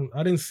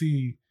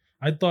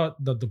I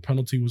thought that the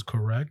penalty was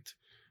correct,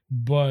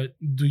 but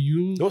there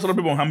was a lot of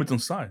people on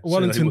Hamilton's side.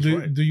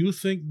 Wellington, do you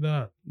think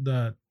that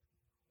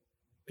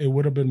it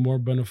would have been more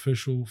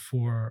beneficial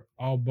for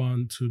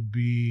Albon to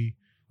be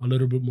a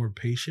little bit more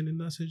patient in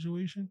that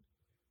situation?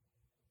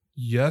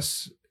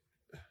 Yes.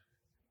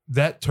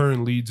 That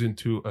turn leads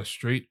into a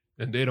straight,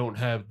 and they don't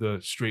have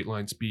the straight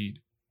line speed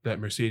that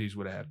Mercedes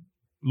would have had.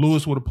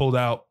 Lewis would have pulled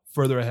out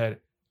further ahead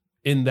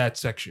in that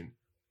section.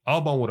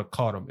 Albon would have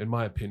caught him, in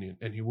my opinion,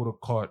 and he would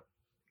have caught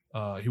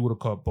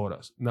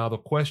Bottas. Now the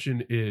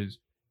question is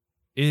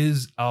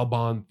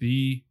Albon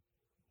the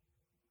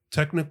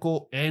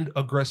technical and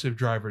aggressive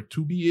driver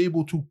to be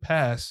able to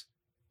pass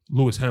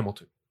Lewis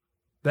Hamilton?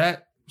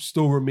 That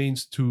still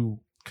remains to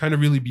kind of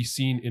really be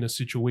seen in a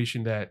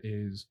situation that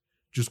is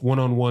just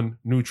one-on-one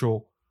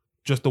neutral,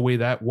 just the way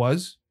that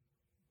was.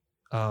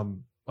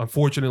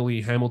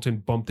 Unfortunately, Hamilton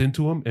bumped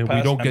into him, and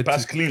we don't get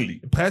pass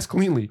cleanly.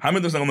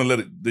 Hamilton's not going to let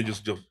it. They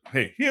just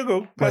hey, here you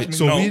go. Pass me.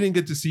 So we didn't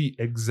get to see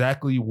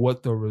exactly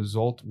what the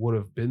result would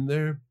have been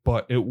there,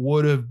 but it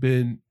would have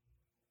been.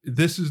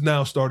 This is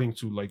now starting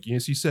to, like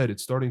Yancey said,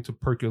 it's starting to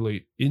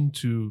percolate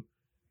into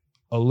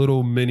a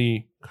little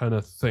mini kind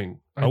of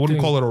thing. I wouldn't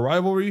call it a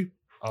rivalry.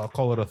 I'll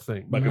call it a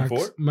thing.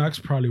 Max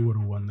probably would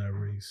have won that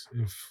race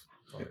if.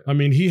 I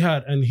mean, he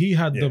had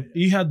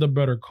the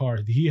better car.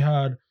 He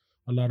had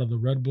a lot of the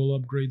Red Bull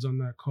upgrades on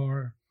that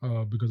car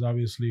because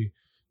obviously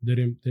they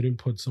didn't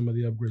put some of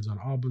the upgrades on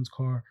Albon's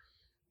car,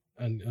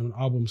 and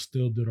Albon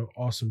still did an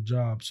awesome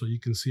job. So you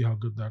can see how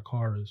good that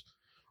car is.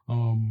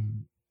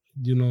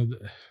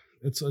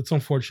 It's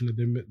unfortunate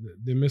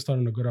they missed out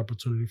on a good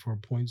opportunity for a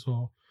points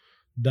haul.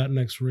 That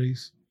next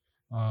race,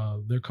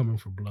 they're coming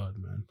for blood,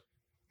 man.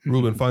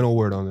 Ruben, final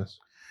word on this.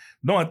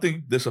 No, I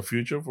think there's a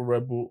future for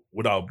Red Bull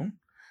with Albon.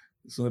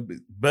 So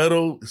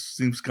Vettel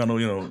seems kind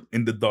of,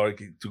 in the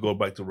dark to go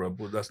back to Red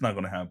Bull. That's not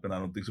going to happen. I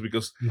don't think so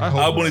because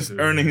Albon is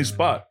earning his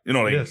spot.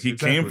 He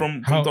came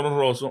from Toro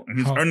Rosso and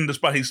he's earning the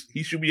spot.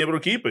 He should be able to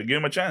keep it. Give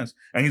him a chance.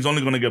 And he's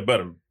only going to get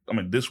better. I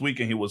mean, this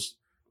weekend he was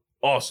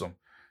awesome.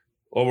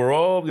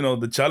 Overall,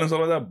 the challenge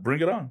of that,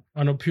 bring it on.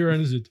 On a pure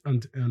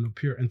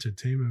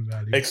entertainment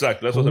value.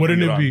 Exactly. That's what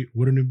wouldn't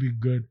it be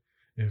good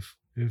if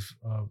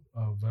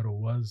Vettel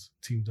was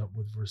teamed up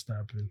with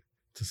Verstappen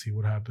to see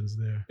what happens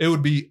there? It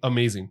would be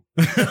amazing.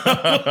 What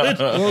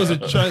was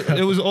it?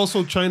 It was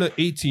also China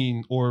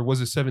 18 or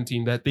was it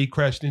 17 that they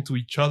crashed into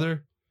each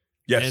other.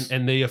 Yes,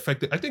 and they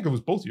affected. I think it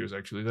was both years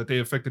actually that they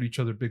affected each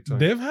other big time.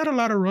 They've had a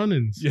lot of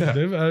run-ins. Yeah,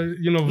 they've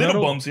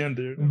little bumps here and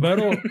there.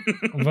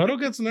 Vettel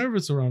gets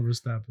nervous around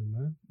Verstappen,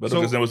 man. Vettel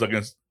gets nervous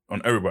against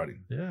on everybody.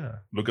 Yeah.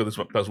 Look at this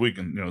past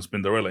weekend,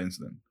 Spinderella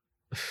incident.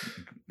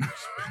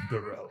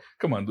 Spinderella.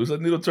 Come on, do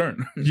that little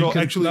turn. So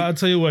actually, I'll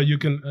tell you what, you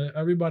can.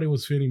 Everybody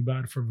was feeling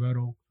bad for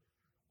Vettel,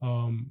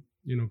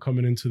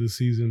 coming into the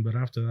season, but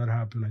after that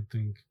happened, I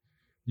think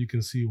you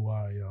can see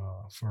why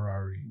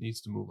Ferrari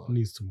needs to move on.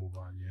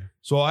 Yeah.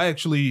 So I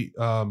actually,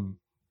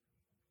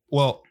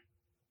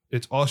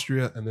 it's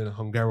Austria and then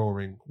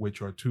Hungaroring,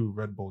 which are two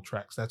Red Bull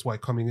tracks. That's why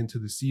coming into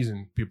the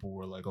season, people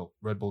were like, oh,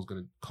 Red Bull's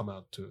going to come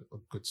out to a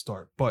good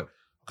start. But I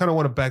kind of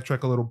want to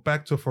backtrack a little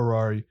back to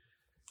Ferrari.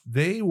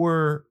 They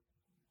were,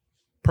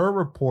 per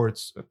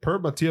reports, per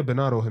Mattia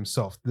Binotto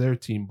himself, their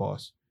team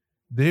boss,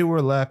 they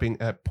were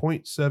lapping at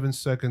 0.7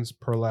 seconds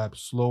per lap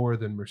slower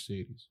than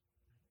Mercedes.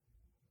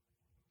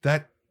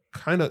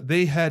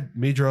 They had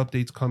major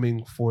updates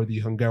coming for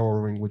the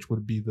Hungaroring, which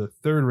would be the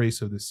third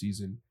race of the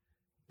season.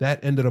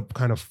 That ended up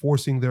kind of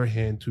forcing their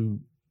hand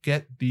to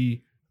get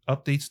the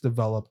updates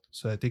developed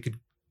so that they could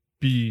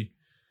be,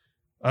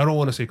 I don't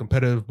want to say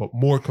competitive, but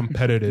more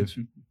competitive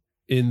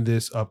in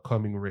this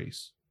upcoming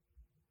race.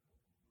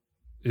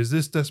 Is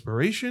this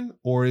desperation,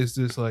 or is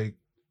this like,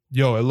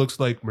 it looks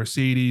like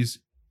Mercedes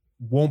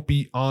won't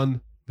be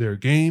on their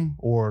game,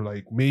 or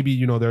like maybe,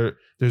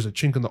 there's a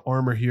chink in the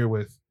armor here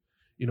with,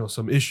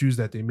 some issues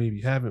that they maybe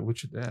haven't,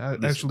 which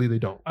actually they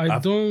don't. I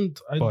don't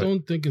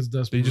think it's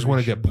desperation. They just want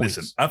to get points.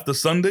 Listen, after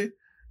Sunday,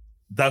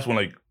 that's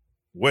when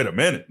wait a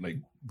minute.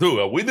 Dude,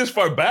 are we this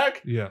far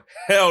back? Yeah.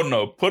 Hell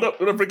no. Put a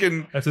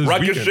freaking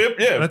rocket weekend. ship.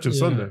 Yeah. That's just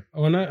Sunday.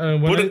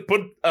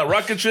 Put a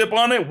rocket ship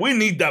on it. We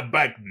need that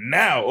back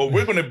now, or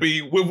we're going to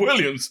be with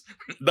Williams.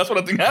 That's what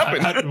I think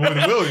happened. With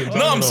Williams.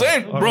 No, I'm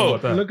saying, bro,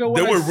 look at what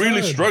they were I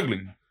really said.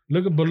 struggling.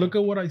 Look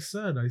at what I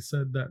said. I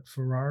said that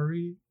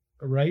Ferrari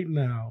right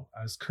now,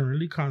 as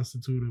currently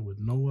constituted with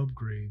no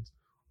upgrades,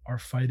 are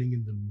fighting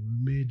in the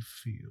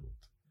midfield.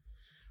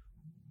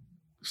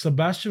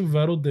 Sebastian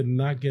Vettel did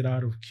not get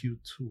out of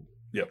Q2.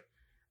 Yep.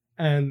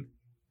 And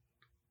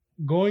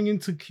going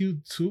into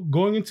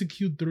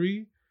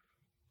Q3,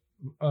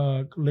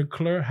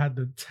 Leclerc had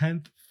the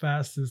 10th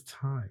fastest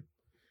time.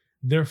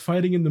 They're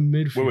fighting in the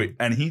midfield. Wait,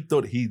 and he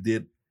thought he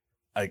did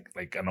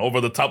like an over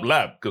the top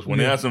lap, because when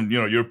they asked him,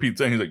 you're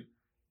P10, he's like,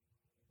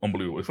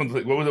 unbelievable.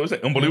 What was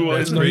it? Unbelievable.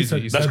 That's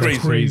crazy. That's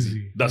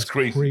crazy. That's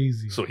crazy.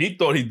 crazy. So he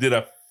thought he did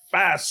a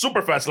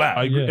super fast lap.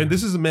 I agree. Yeah. And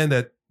this is a man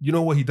that,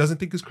 what he doesn't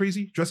think is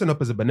crazy? Dressing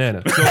up as a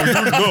banana. So you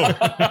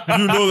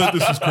know that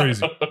this is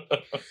crazy.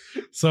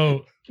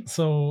 So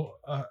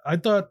I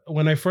thought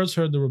when I first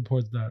heard the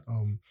reports that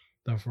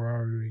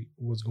Ferrari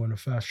was going to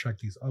fast track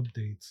these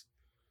updates,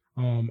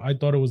 I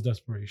thought it was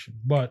desperation.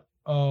 But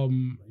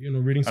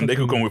reading something, and they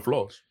could come with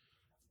flaws.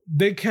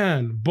 They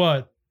can,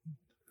 but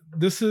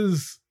this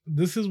is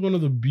one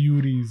of the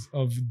beauties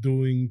of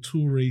doing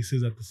two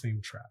races at the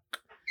same track.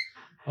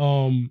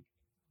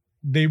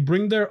 They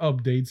bring their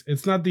updates.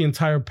 It's not the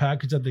entire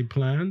package that they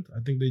planned.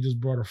 I think they just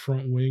brought a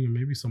front wing and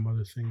maybe some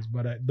other things.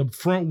 But the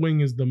front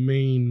wing is the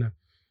main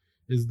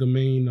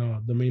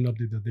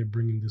update that they're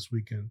bringing this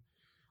weekend.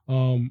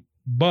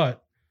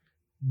 But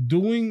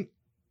doing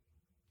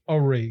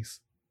a race,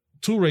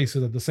 two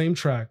races at the same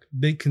track,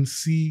 they can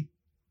see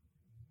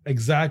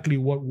exactly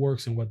what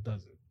works and what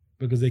doesn't,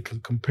 because they can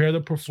compare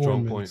the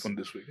performance from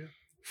this week,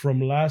 from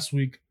last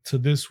week to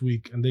this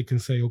week, and they can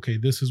say, okay,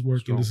 this is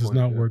working, this is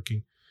not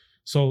working.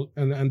 So,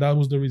 and that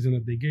was the reason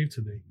that they gave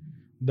today.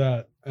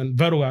 And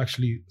Vettel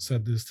actually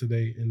said this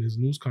today in his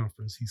news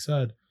conference. He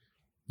said,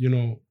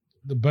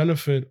 the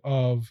benefit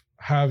of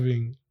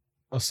having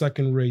a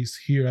second race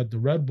here at the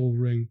Red Bull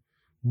Ring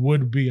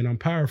would be, and I'm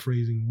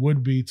paraphrasing,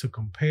 would be to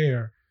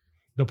compare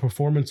the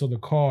performance of the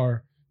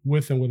car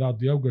with and without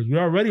the upgrades. We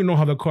already know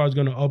how the car is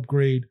going to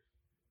upgrade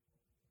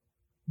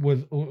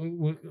with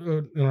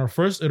in our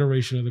first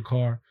iteration of the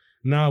car.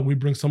 Now we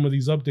bring some of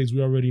these updates.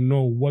 We already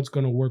know what's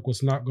going to work,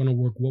 what's not going to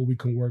work, what we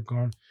can work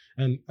on.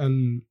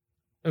 And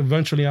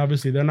eventually,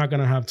 obviously, they're not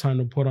going to have time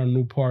to put on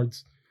new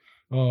parts.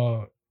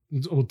 We'll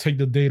take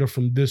the data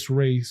from this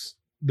race,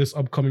 this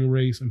upcoming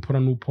race, and put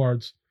on new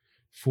parts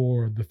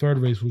for the third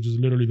race, which is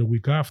literally the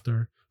week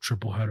after.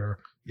 Triple header.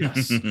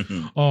 Yes.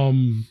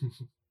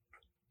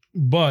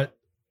 But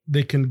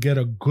they can get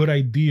a good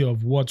idea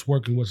of what's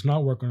working, what's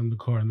not working on the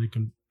car, and they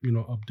can,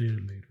 update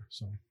it later.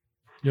 So,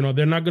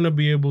 they're not going to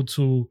be able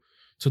to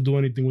do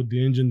anything with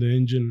the engine. The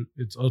engine,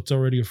 it's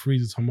already a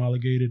freeze. It's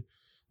homologated.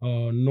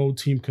 No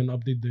team can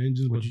update the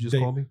engines. Would you just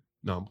call me?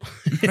 No.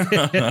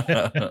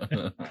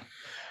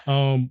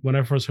 When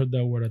I first heard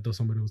that word, I thought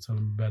somebody was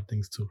telling me bad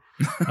things too.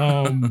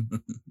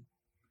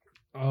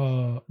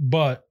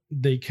 But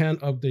they can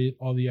update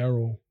all the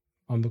aero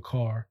on the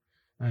car,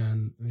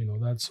 and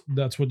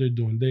that's what they're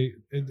doing.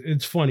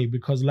 It's funny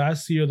because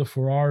last year the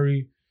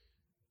Ferrari.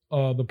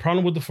 The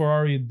problem with the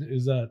Ferrari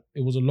is that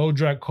it was a low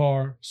drag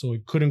car, so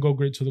it couldn't go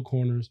great to the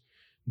corners.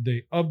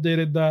 They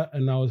updated that,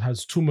 and now it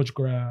has too much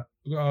drag.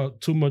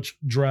 It's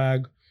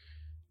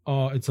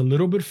a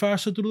little bit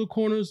faster through the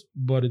corners,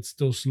 but it's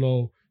still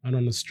slow, and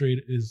on the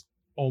straight is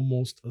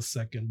almost a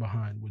second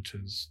behind,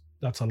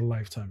 that's a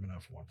lifetime in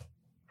F1.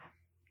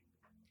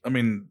 I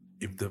mean,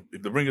 if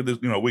they bring it this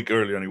a week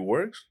earlier and it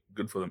works,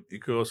 good for them.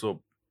 It could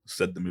also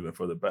set them even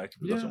further back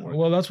if it doesn't work.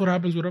 Well, that's what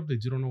happens with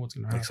updates. You don't know what's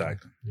going to happen.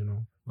 Exactly.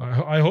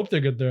 I hope they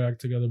get their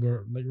act together,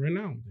 but like right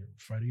now, they're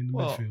fighting in the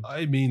midfield.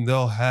 I mean,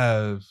 they'll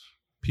have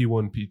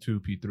P1, P2,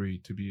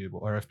 P3 to be able,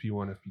 or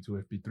FP1,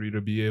 FP2, FP3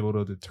 to be able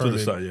to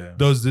determine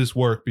does this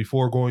work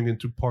before going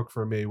into Parc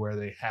Fermé where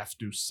they have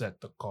to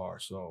set the car.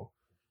 So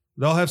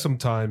they'll have some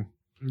time.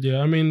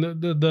 Yeah, I mean,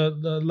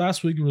 the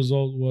last week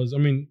result was, I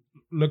mean,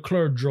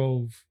 Leclerc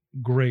drove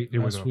great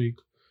last week,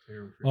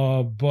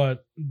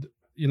 but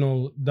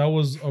that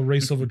was a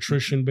race of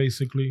attrition,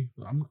 basically.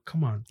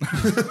 Come on.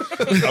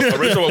 A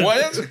race of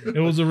what? It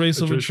was a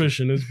race of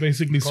attrition. It's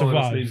basically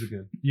survive.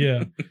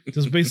 Yeah.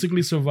 Just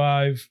basically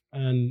survive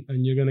and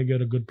you're going to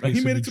get a good place.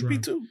 He made it to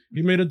P2.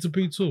 He made it to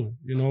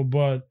P2,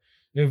 but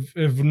if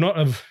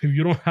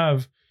you don't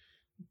have,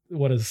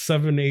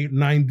 7, 8,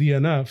 9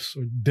 DNFs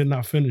or did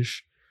not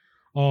finish,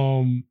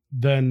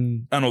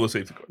 then and all the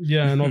safety cars.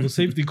 Yeah, and all the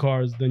safety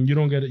cars, then you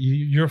don't get it.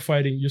 You're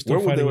fighting. You're still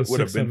fighting. Where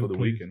would have been for the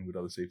weekend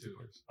without the safety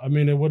cars? I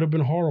mean, it would have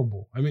been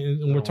horrible. I mean,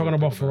 and we're talking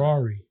about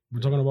Ferrari. We're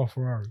talking about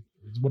Ferrari.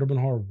 It would have been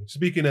horrible.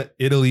 Speaking of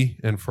Italy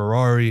and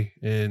Ferrari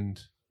and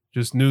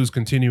just news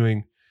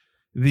continuing,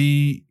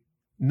 the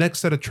next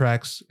set of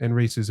tracks and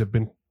races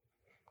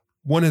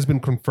one has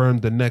been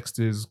confirmed. The next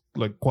is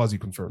like quasi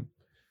confirmed.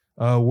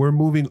 We're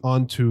moving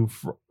on to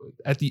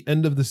at the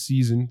end of the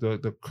season,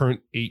 the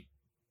current eight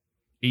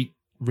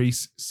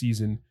race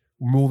season,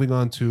 moving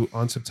on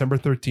September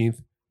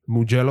 13th,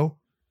 Mugello.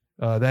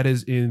 That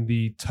is in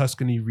the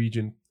Tuscany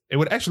region. It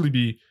would actually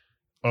be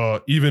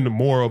even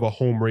more of a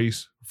home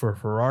race for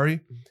Ferrari.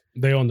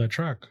 They own that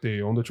track.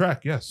 They own the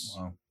track, yes.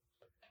 Wow.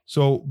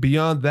 So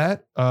beyond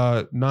that,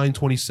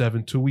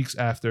 9/27, 2 weeks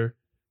after,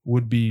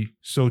 would be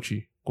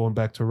Sochi, going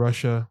back to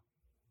Russia,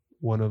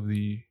 one of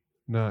the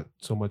not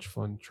so much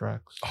fun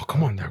tracks. Oh,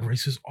 come on. That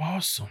race is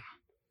awesome.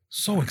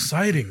 So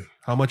exciting.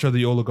 How much are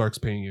the oligarchs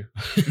paying you?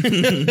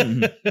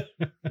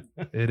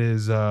 It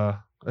is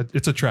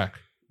it's a track.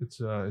 It's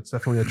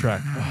definitely a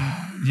track.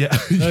 Yeah.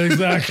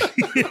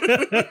 Exactly.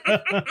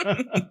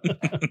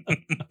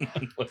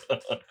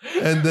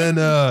 And then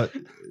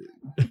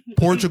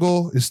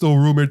Portugal is still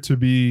rumored to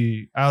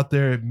be out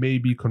there. It may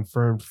be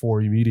confirmed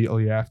for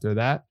immediately after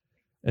that.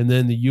 And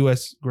then the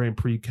US Grand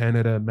Prix,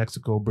 Canada,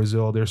 Mexico,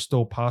 Brazil, they're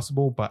still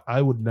possible, but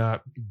I would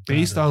not,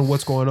 based on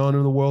what's going on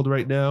in the world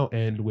right now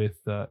and with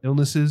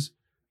illnesses,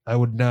 I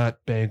would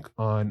not bank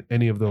on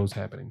any of those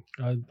happening.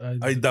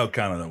 I doubt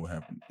Canada will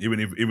happen, even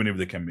if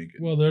they can make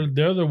it. Well,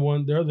 they're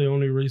the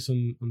only race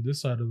on this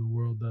side of the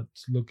world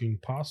that's looking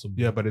possible.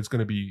 Yeah, but it's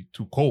going to be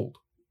too cold.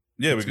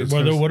 Yeah, because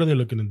what are they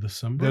looking in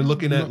December? They're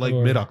looking at like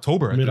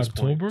mid-October.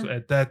 Mid-October. So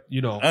at that,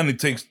 and it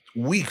takes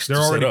weeks. They're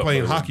already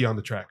playing hockey on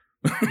the track.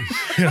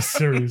 Yeah,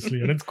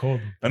 seriously, and it's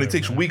cold. And it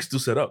takes weeks to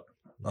set up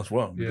as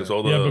well because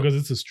because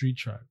it's a street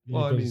track.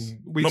 Well, I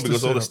mean,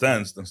 because all the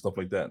stands and stuff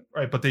like that.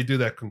 Right, but they do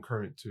that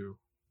concurrent too.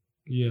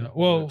 Yeah,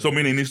 well, so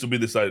meaning it needs to be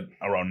decided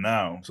around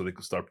now so they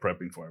can start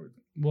prepping for everything.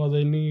 Well,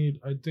 they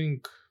need, I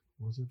think,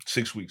 was it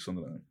 6 weeks,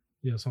 something like that.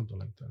 Yeah, something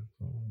like that.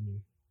 So, I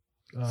mean,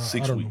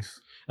 6 weeks.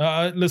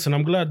 Listen,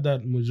 I'm glad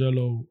that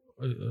Mugello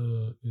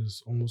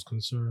is almost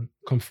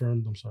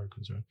confirmed. I'm sorry,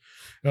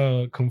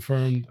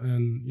 confirmed,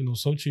 and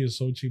Sochi is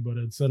Sochi, but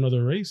it's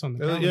another race on the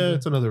calendar. Yeah,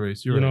 it's another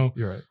race. You're right.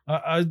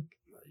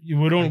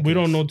 We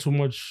don't know too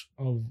much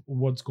of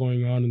what's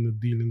going on in the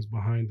dealings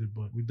behind it,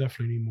 but we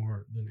definitely need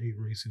more than 8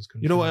 races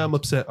confirmed. You know why I'm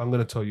upset? I'm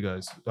going to tell you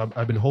guys.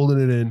 I've been holding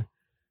it in.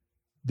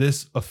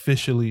 This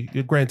officially,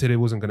 granted, it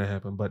wasn't going to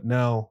happen, but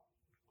now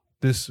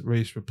this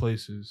race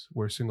replaces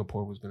where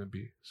Singapore was going to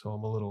be. So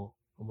I'm a little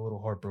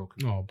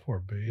heartbroken. Oh, poor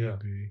baby. Yeah.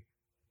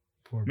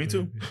 Poor Me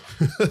too.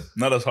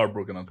 Not as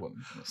heartbroken as one.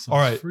 All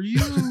right. For you.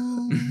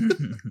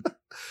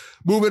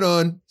 Moving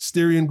on,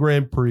 Styrian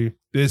Grand Prix.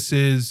 This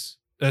is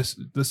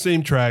the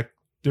same track,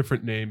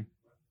 different name,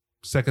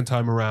 second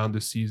time around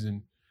this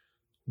season.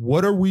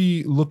 What are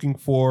we looking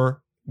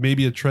for?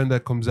 Maybe a trend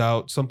that comes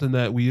out, something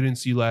that we didn't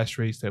see last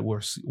race that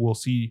we'll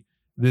see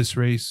this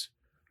race.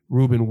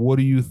 Ruben, what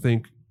do you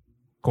think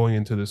going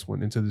into this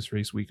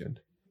race weekend?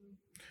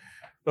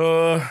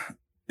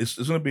 It's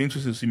going to be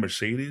interesting to see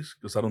Mercedes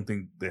because I don't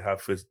think they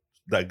have fixed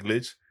that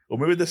glitch. Or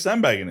maybe they're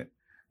sandbagging it.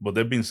 But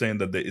they've been saying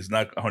that it's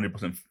not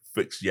 100%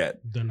 fixed yet.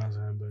 They're not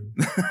sandbagging.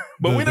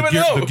 But we never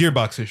know. The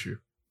gearbox issue.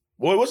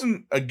 Well, it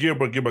wasn't a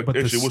gearbox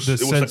issue. It was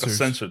like a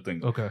sensor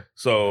thing. Okay.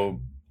 So,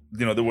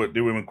 there were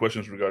even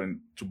questions regarding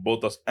to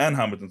both us and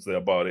Hamilton today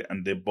about it.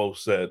 And they both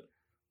said,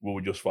 we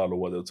would just follow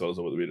what they'll tell us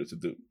over the video to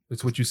do.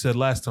 It's what you said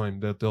last time,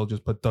 that they'll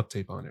just put duct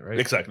tape on it, right?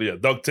 Exactly, yeah.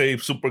 Duct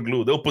tape, super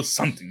glue. They'll put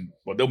something,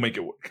 but they'll make it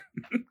work.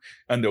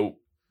 And they'll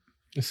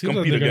It seems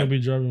like they're going to be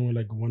driving with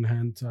like one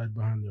hand tied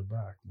behind their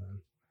back, man.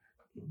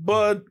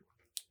 But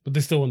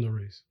they still won the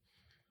race.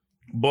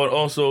 But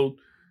also,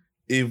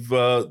 if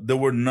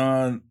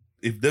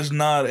there's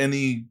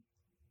nothing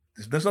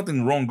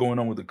wrong going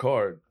on with the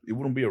car, it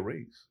wouldn't be a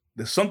race.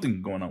 There's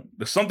something going on.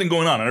 There's something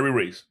going on in every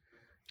race.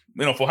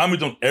 For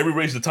Hamilton, every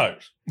race the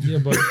tires. Yeah,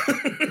 but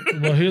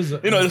well, here's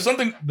there's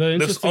something.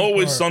 There's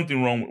always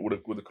something wrong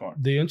with the car.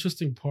 The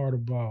interesting part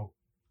about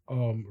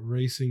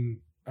racing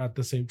at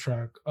the same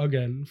track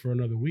again for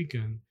another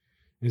weekend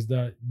is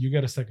that you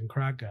get a second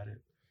crack at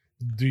it.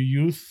 Do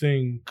you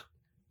think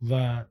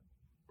that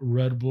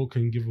Red Bull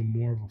can give them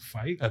more of a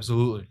fight?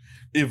 Absolutely.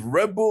 If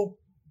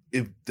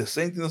the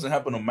same thing doesn't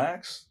happen on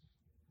Max,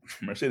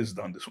 Mercedes is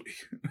done this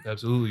week.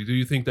 Absolutely. Do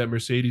you think that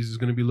Mercedes is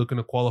going to be looking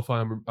to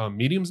qualify on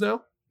mediums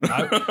now?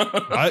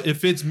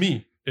 If it's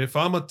me, if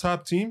I'm a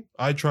top team,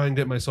 I try and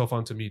get myself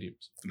onto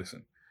mediums.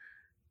 Listen,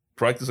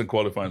 practice and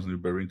qualifying is going to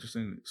be very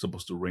interesting. It's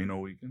supposed to rain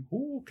all weekend.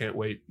 Ooh, can't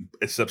wait.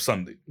 Except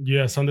Sunday.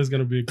 Yeah, Sunday's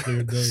going to be a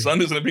clear day.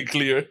 Sunday's going to be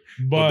clear,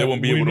 but they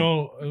won't be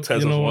able to test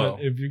as well.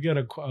 If you get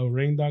a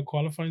rained out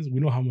qualifying, we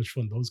know how much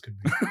fun those could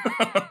be.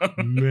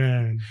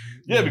 Man.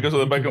 Yeah, because of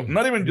the backup.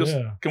 Not even just,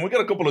 can we get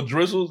a couple of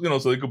drizzles,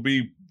 so it could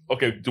be,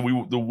 okay, do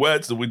we do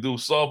wets? Do we do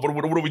soft?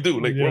 What do we do?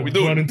 Like, what are we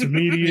doing?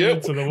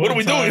 Intermediate to the what are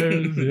we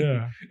doing?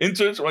 Yeah.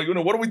 Interns, like,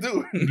 what do we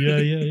do?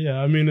 Yeah.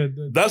 I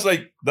mean, that's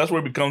where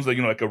it becomes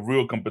like a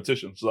real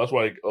competition. So that's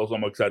why also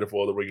I'm excited for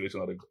all the regulations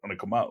that are going to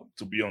come out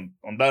to be on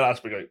that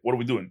aspect. Like, what are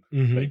we doing?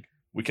 Mm-hmm. Like,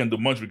 we can't do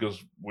much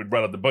because we'd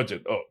rather the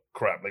budget. Oh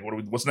crap! Like,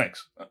 what's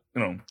next?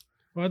 Well,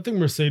 I think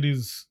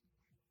Mercedes,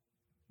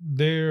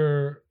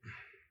 they're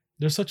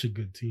such a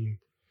good team.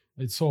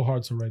 It's so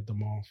hard to write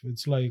them off.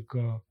 It's like,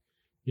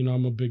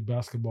 I'm a big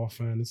basketball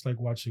fan. It's like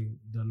watching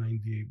the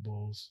 '98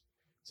 Bulls.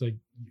 It's like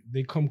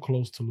they come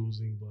close to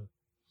losing, but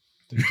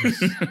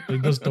they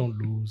just don't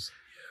lose.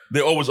 They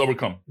always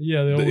overcome.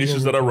 Yeah, the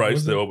issues that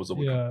arise, they always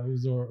overcome.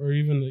 Yeah, or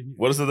even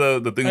what is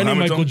the thing? Any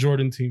Michael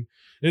Jordan team.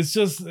 It's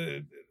just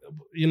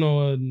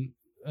and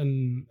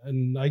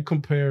I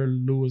compare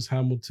Lewis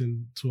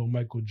Hamilton to a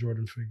Michael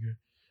Jordan figure.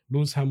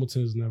 Lewis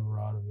Hamilton is never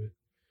out of it,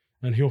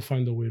 and he'll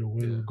find a way to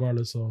win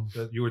regardless of.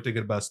 You were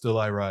thinking about Still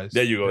I Rise.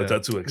 There you go, the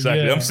tattoo.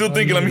 Exactly. Yeah, I'm still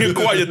thinking. I'm here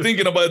quiet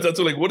thinking about the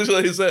tattoo. Like, what is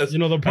it he says?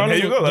 The problem.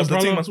 Here you go. That's the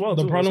team as well.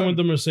 The problem with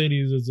the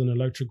Mercedes is an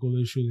electrical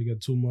issue. They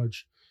get too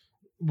much.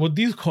 With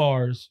these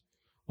cars,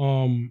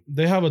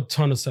 they have a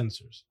ton of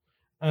sensors,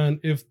 and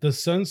if the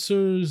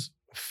sensors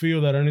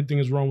feel that anything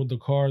is wrong with the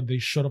car, they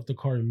shut off the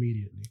car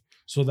immediately.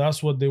 So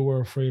that's what they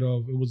were afraid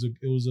of. It was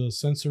a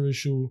sensor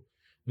issue,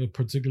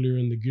 particularly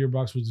in the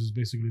gearbox, which is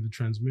basically the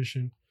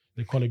transmission.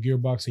 They call it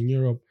gearbox in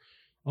Europe.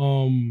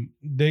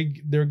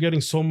 They're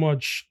getting so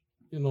much,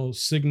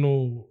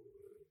 signal,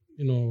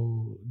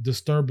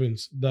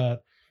 disturbance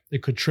that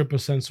it could trip a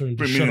sensor and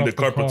just shut off the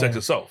car. Protects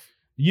itself.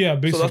 Yeah,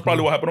 basically. So that's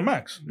probably what happened to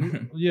Max.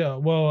 Yeah,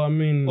 well, I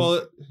mean,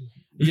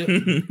 yeah,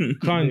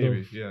 kind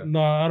of. Yeah.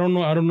 No, I don't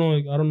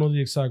know the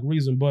exact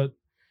reason, but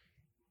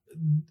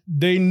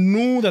they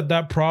knew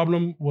that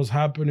problem was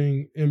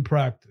happening in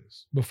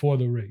practice before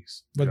the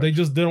race, but they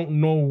just don't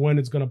know when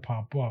it's gonna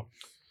pop up.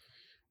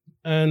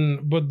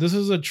 But this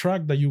is a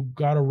track that you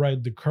gotta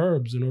ride the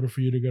curbs in order for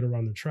you to get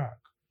around the track,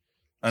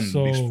 and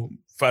be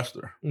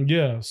faster.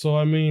 Yeah, so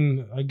I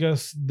mean, I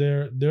guess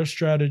their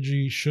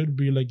strategy should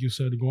be, like you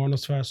said, go on a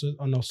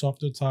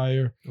softer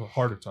tire, or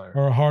harder tire,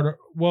 or a harder.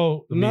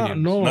 Well, not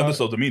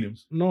the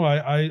mediums. No,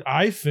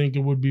 I think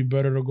it would be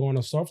better to go on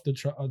a softer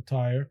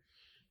tire,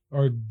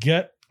 or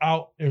get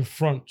out in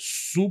front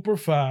super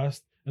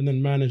fast and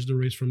then manage the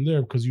race from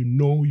there, because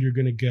you're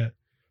gonna get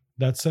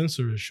that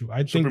sensor issue.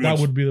 I think that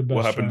would be the best.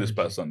 What happened strategy.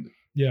 this past Sunday?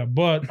 Yeah,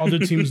 but other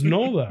teams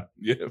know that.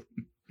 Yeah,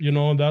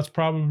 that's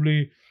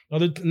probably.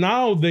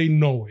 Now they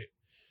know it.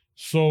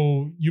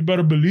 So you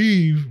better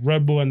believe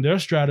Red Bull and their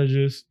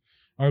strategists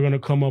are going to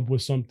come up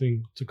with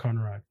something to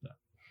counteract that.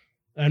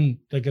 And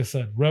like I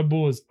said, Red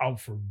Bull is out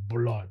for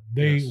blood.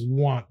 They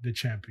want the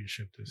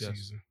championship this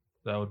season.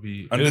 That would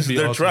be. And this is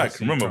their track.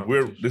 Remember,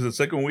 this is the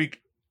second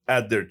week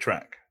at their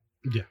track.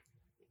 Yeah.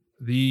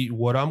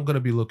 What I'm going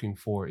to be looking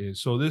for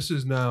is, so this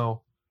is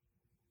now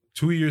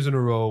 2 years in a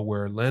row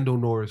where Lando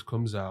Norris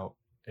comes out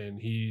and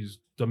he's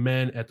the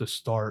man at the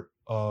start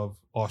of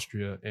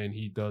Austria, and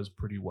he does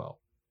pretty well.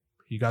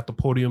 He got the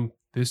podium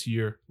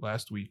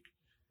last week.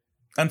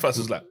 And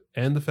fastest lap.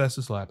 And the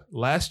fastest lap.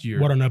 Last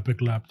year. What an epic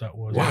lap that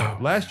was. Wow.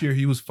 Last year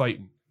he was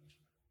fighting.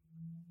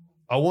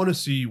 I want to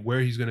see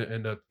where he's going to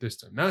end up this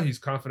time. Now he's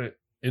confident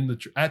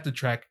at the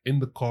track, in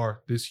the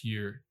car this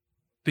year,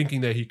 thinking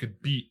that he could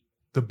beat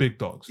the big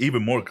dogs.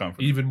 Even more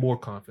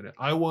confident.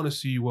 I want to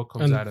see what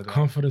comes out of that.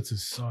 Confidence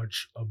is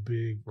such a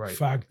big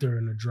factor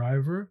in a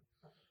driver.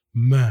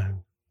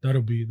 Man. That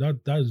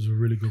is a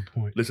really good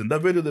point. Listen,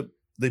 that video that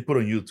they put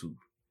on YouTube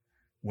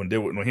when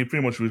he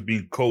pretty much was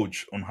being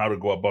coached on how to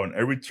go about in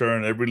every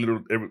turn,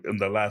 in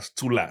the last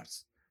 2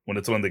 laps, when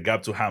they're telling the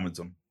gap to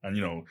Hamilton,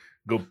 and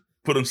go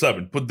put him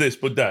 7, put this,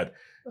 put that.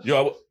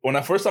 When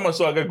the first time I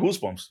saw it, I got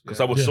goosebumps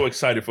because I was so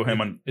excited for him.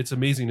 And it's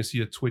amazing to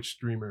see a Twitch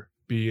streamer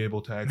be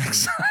able to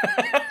actually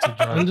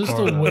and just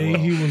the way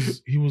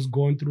he was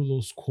going through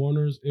those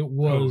corners,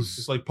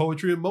 it's like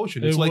poetry in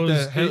motion. It's like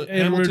the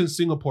Hamilton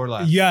Singapore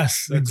lap.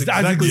 Yes, that's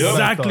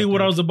exactly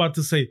what I was about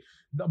to say.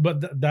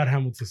 But that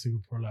Hamilton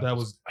Singapore lap, that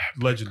was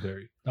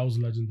legendary.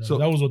 So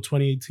that was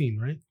 2018,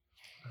 right?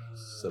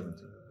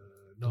 17.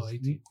 No,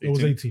 18. It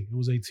was 18. It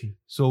was 18.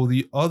 So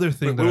the other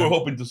thing We were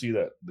hoping to see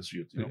that this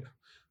year,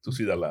 to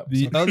see that lap.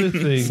 The other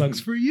thing Sucks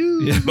for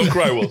you. Yeah. Don't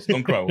cry, Wills.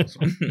 Don't cry, Wills.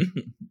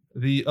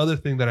 The other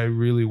thing that I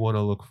really want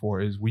to look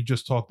for is we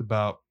just talked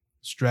about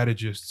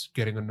strategists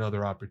getting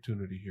another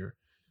opportunity here.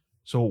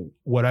 So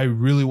what I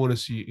really want to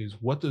see is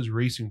what does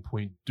Racing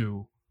Point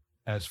do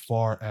as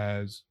far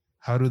as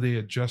how do they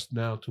adjust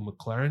now to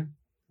McLaren,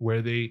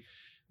 where they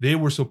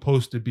were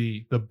supposed to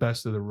be the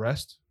best of the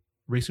rest,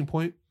 Racing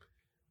Point.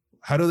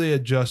 How do they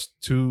adjust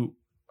to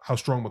how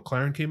strong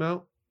McLaren came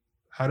out?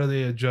 How do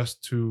they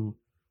adjust to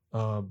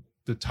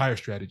the tire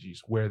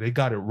strategies where they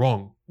got it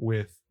wrong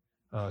with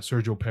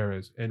Sergio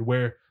Perez, and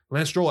where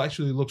Lance Stroll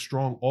actually looked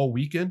strong all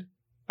weekend?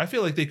 I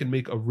feel like they can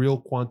make a real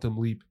quantum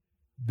leap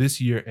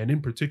this year, and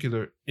in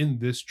particular in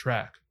this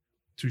track,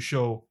 to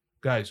show,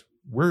 guys,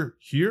 we're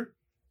here,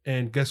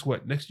 and guess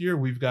what? Next year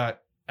we've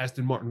got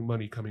Aston Martin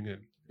money coming in,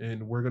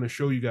 and we're going to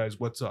show you guys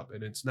what's up,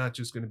 and it's not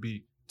just going to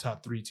be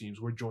top 3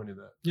 teams. We're joining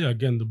that. Yeah,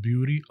 again, the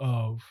beauty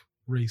of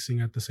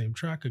racing at the same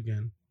track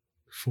again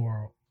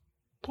for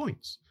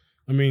points.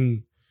 I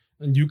mean,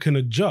 and you can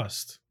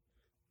adjust.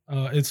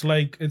 It's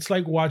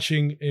like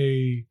watching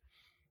a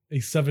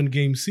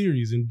 7-game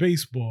series in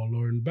baseball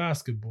or in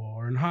basketball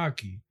or in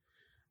hockey.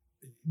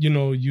 You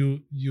know,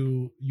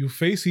 you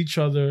face each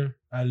other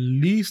at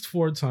least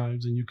 4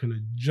 times, and you can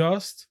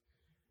adjust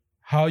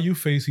how you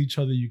face each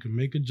other. You can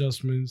make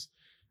adjustments.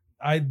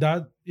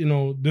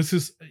 This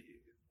is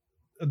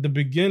at the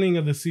beginning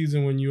of the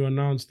season when you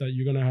announced that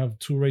you're gonna have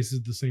 2 races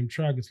at the same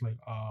track. It's like,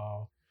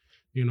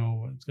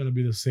 it's gonna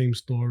be the same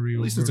story.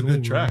 At least it's a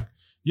good track.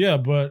 Yeah,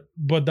 but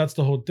that's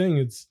the whole thing.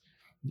 It's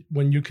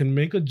when you can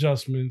make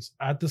adjustments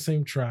at the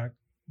same track,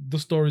 the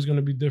story is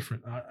gonna be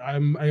different.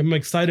 I'm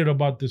excited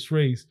about this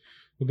race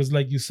because,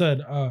 like you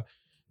said,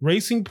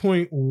 Racing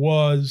Point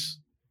was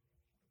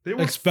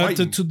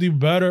expected to do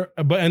better,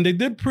 and they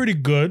did pretty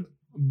good.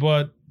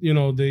 But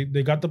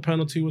they got the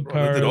penalty with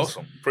Perez. They did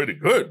awesome, pretty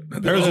good.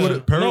 Perez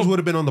would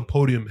have been on the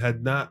podium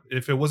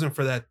if it wasn't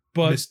for that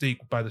mistake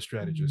by the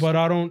strategist.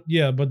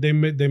 But they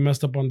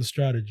messed up on the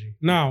strategy.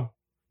 Now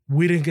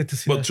we didn't get to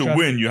see. But to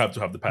win, you have to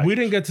have the package. We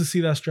didn't get to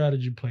see that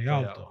strategy play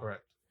out, though.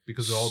 Correct,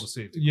 because of all the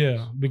safety.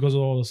 Yeah, because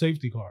of all the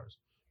safety cars.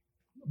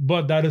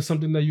 But that is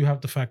something that you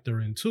have to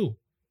factor in too.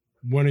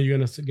 When are you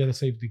going to get a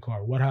safety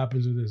car? What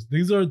happens with this?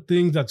 These are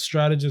things that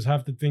strategists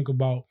have to think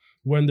about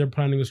when they're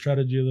planning a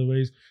strategy of the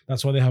race.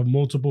 That's why they have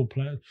multiple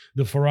plans.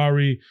 The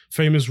Ferrari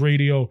famous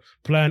radio,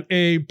 plan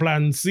A,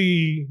 plan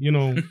C,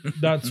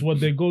 that's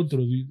what they go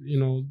through.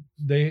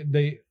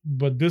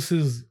 But this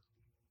is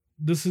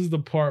the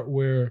part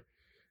where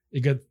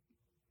it gets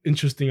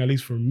interesting, at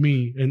least for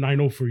me. And I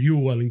know for you,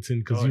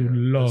 Wellington, because you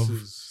love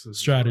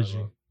strategy,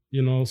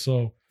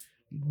 so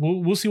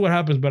we'll see what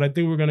happens, but I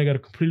think we're gonna get a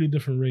completely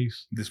different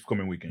race this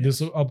upcoming weekend.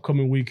 This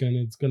upcoming weekend,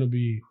 it's gonna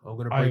be. I'm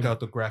gonna break out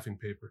the graphing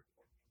paper.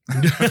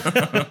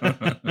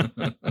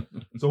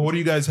 So, what do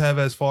you guys have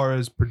as far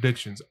as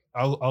predictions?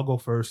 I'll go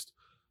first.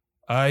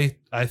 I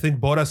think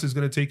Bottas is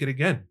gonna take it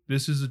again.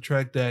 This is a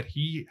track that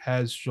he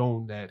has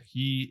shown that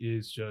he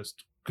is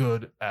just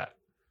good at.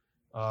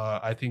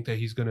 I think that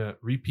he's gonna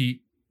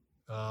repeat.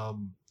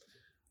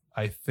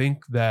 I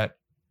think that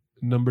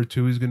number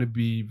 2 is going to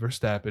be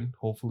Verstappen.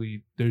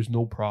 Hopefully, there's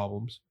no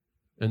problems.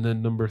 And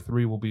then number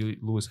 3 will be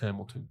Lewis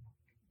Hamilton.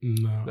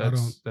 No,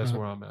 that's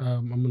where I'm at.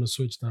 I'm going to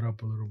switch that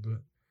up a little bit.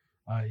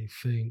 I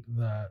think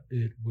that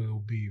it will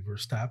be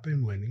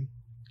Verstappen winning.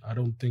 I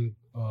don't think...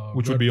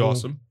 Which would be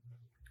awesome.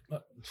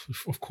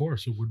 Of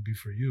course, it would be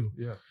for you.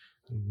 Yeah.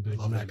 Big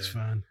Max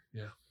fan.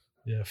 Yeah.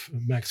 Yeah,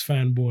 Max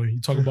fanboy.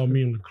 You talk about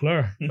me and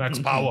Leclerc. Max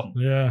Power.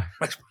 Yeah.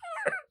 Max Power.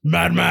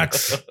 Mad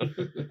Max.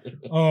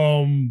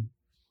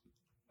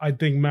 I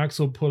think Max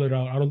will pull it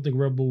out. I don't think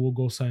Red Bull will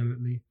go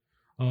silently.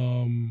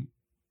 I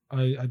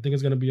think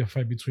it's going to be a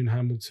fight between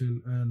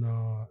Hamilton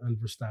and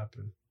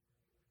Verstappen.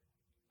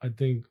 I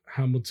think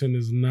Hamilton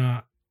is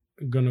not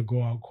going to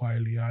go out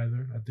quietly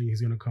either. I think he's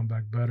going to come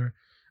back better.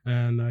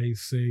 And I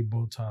say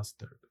Bottas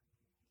third.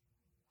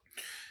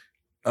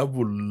 I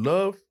would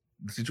love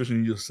the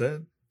situation you just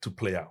said to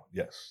play out,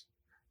 yes.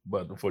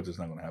 But unfortunately, it's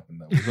not going to happen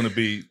that way. It's going to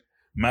be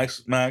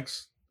Max,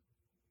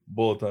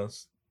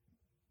 Bottas,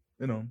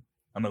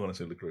 I'm not going to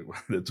say Leclerc.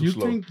 They're too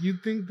slow. You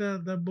think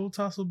that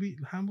Bottas will beat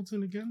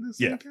Hamilton again this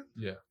weekend?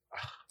 Yeah.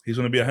 He's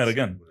going to be ahead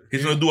again.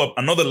 He's going to do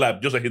another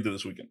lap just like he did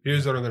this weekend.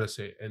 Here's what I'm going to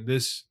say. And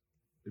this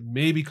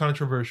may be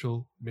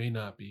controversial, may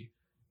not be.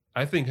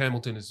 I think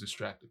Hamilton is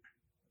distracted.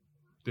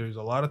 There's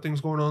a lot of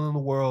things going on in the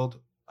world.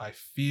 I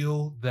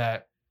feel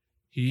that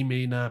he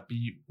may not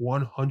be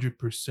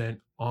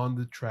 100% on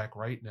the track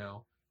right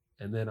now.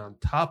 And then on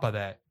top of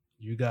that,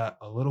 you got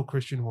a little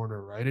Christian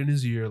Horner right in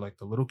his ear, like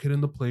the little kid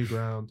in the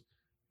playground.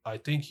 I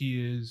think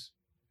he is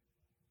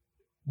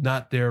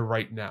not there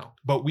right now.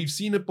 But we've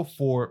seen it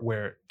before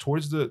where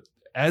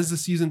as the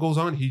season goes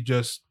on, he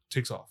just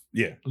takes off.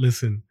 Yeah.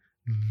 Listen,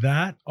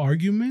 that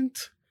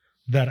argument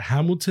that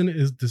Hamilton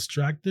is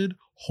distracted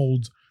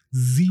holds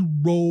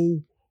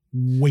zero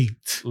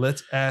weight.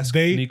 Let's ask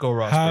They Nico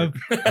Rosberg.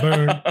 have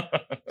been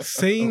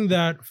saying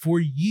that for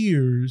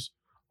years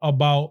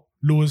about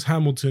Lewis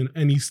Hamilton,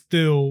 and he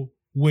still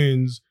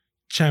wins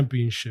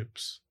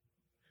championships.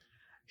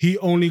 He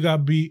only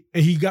got beat,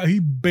 and he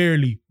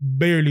barely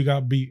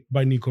got beat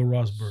by Nico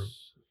Rosberg.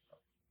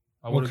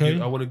 I want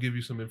to give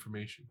you some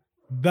information.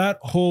 That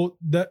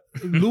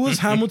Lewis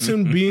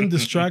Hamilton being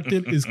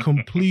distracted is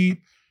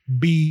complete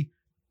BS.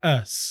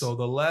 So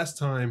the last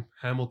time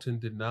Hamilton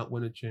did not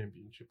win a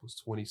championship was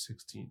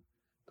 2016.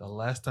 The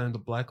last time the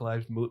Black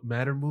Lives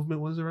Matter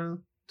movement was around,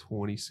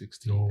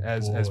 2016.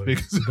 As big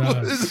as it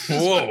was.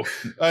 Whoa!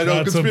 I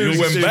know. Conspiracy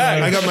went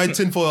back. I got my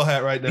tinfoil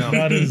hat right now.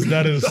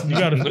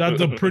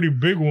 That's a pretty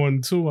big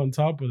one too. On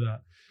top of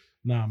that,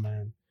 nah,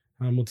 man,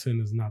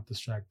 Hamilton is not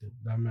distracted.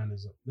 That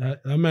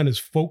man is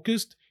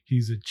focused.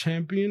 He's a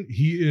champion.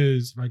 He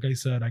is, like I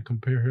said, I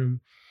compare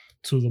him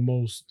to the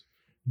most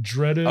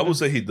dreaded. I would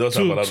say he does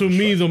have a lot of distractions.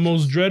 Me, the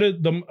most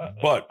dreaded.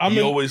 But he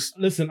always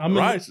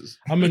rises.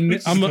 I'm a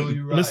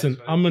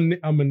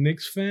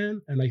Knicks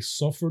fan, and I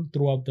suffered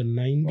throughout the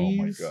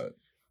 90s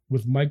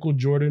with Michael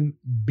Jordan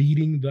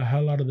beating the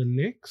hell out of the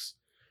Knicks.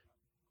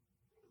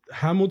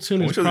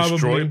 Hamilton is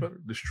probably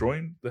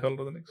destroying the hell out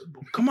of the Knicks.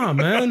 Come on,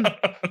 man.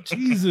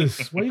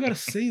 Jesus, why you gotta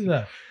say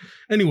that?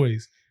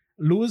 Anyways,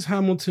 Lewis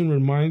Hamilton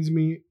reminds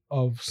me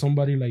of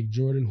somebody like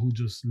Jordan who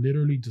just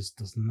literally just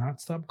does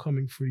not stop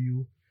coming for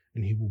you,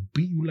 and he will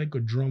beat you like a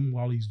drum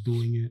while he's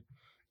doing it,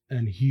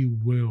 and he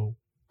will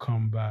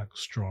come back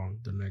strong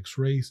the next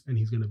race, and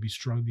he's going to be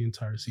strong the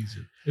entire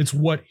season. It's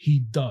what he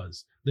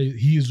does.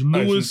 He is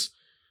Lewis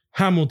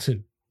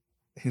Hamilton.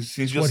 He's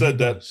just said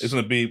that it's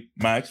going to be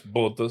Max,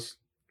 Bottas,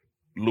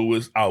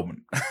 Lewis,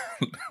 Albon.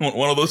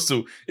 One of those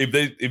two. If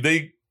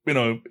they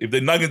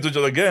knock into each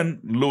other again,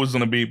 Lewis is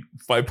going to be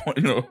 5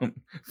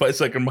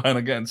 seconds behind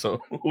again.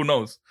 So who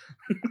knows?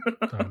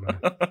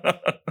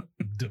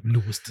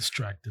 Lewis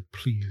distracted,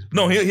 please.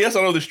 Bro. No, he has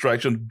a lot of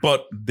distraction,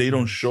 but they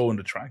don't show in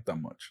the track that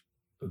much.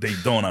 They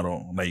don't at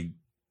all. Like,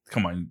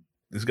 come on,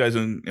 this guy's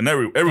in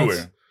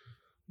everywhere.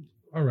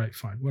 All right,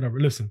 fine, whatever.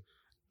 Listen,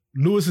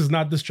 Lewis is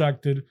not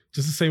distracted.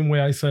 Just the same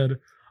way I said,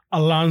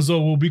 Alonso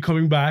will be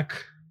coming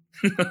back.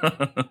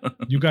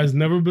 You guys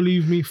never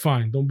believe me?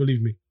 Fine, don't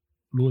believe me.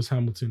 Lewis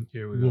Hamilton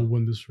will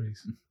win this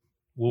race.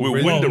 We'll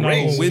win the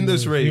race. Win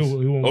this race.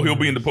 He'll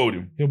be in the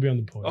podium. He'll be on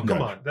the podium. Oh,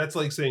 come on. That's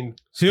like saying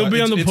he'll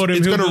be on the podium.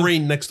 It's going to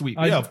rain next week.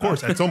 Yeah, of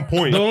course. At some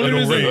point. The only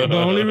reason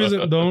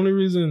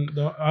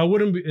I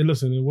wouldn't be,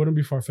 listen, it wouldn't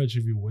be far-fetched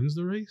if he wins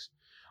the race,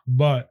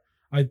 but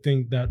I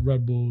think that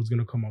Red Bull is going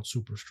to come out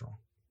super strong.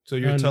 So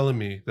you're telling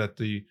me that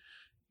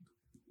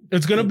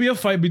it's going to be a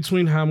fight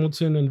between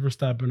Hamilton and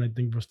Verstappen. I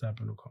think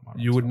Verstappen will come out.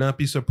 You would not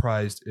be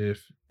surprised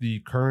if the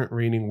current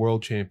reigning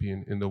world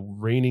champion in the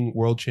reigning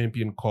world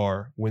champion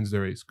car wins the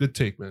race. Good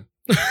take, man.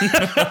 Good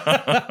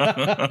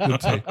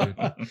take,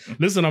 man.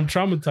 Listen, I'm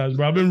traumatized,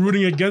 bro. I've been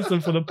rooting against them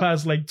for the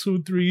past like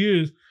 2-3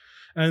 years,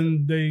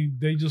 and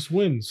they just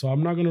win. So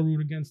I'm not going to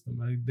root against them.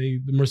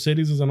 The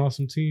Mercedes is an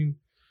awesome team.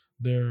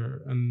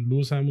 And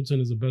Lewis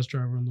Hamilton is the best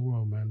driver in the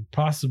world, man.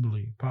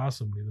 Possibly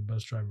the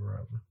best driver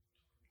ever.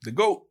 The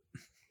GOAT.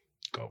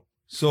 Go.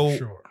 So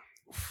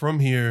from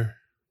here,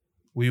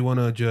 we want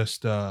to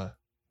just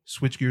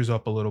switch gears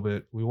up a little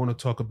bit. We want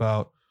to talk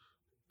about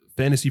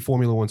fantasy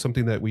Formula One,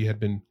 something that we had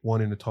been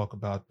wanting to talk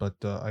about, but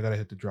I got to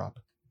hit the drop.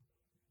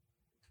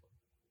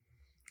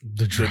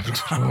 The drop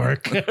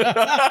work.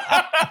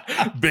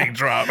 Big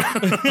drop. I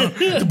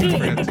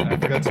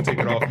forgot to take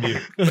it off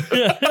mute.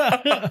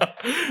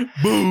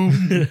 Boom.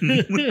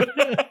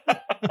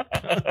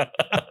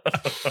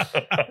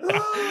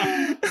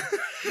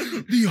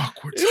 The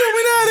awkward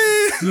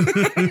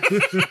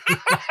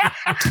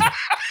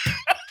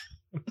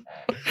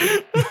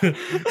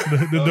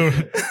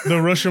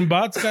the Russian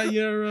bots got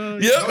your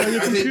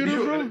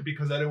computer, bro?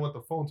 Because I didn't want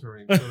the phone to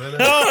ring.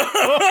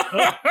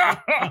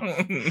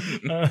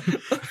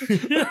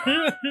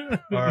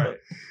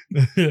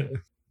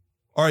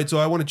 All right. So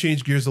I want to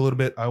change gears a little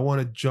bit. I want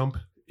to jump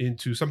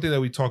into something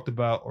that we talked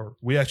about, or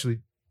we actually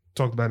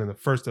talked about in the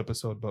first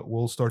episode, but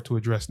we'll start to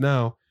address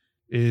now.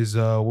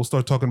 We'll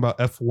start talking about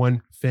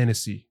F1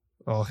 fantasy.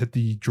 I'll hit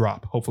the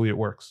drop. Hopefully it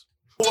works.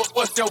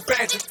 What's your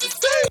fantasy?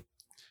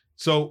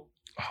 So,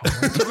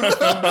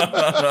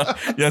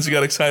 yes, you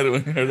got excited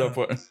when you heard that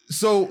part.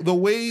 So the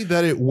way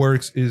that it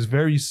works is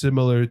very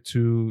similar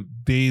to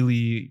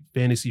daily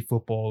fantasy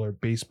football or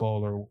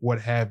baseball or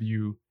what have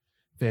you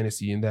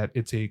fantasy, in that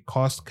it's a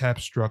cost cap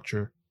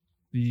structure.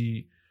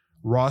 The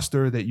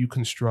roster that you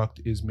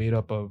construct is made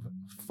up of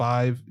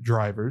 5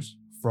 drivers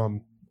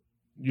from,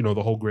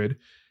 the whole grid.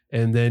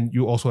 And then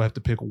you also have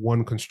to pick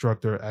one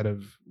constructor out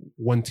of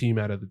one team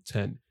out of the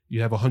 10.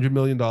 You have $100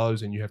 million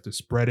and you have to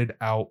spread it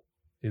out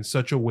in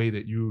such a way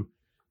that you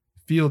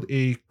field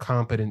a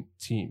competent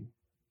team.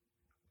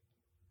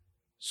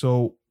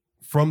 So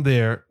from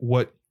there,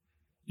 what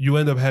you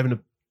end up having to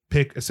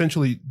pick,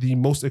 essentially the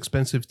most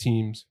expensive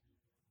teams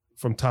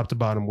from top to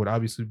bottom would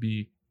obviously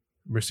be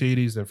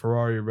Mercedes and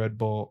Ferrari, Red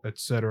Bull,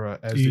 etc.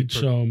 Each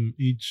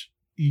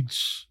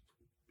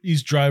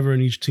driver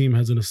and each team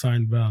has an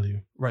assigned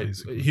value. Right.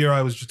 Basically. Here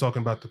I was just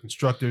talking about the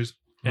constructors.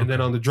 And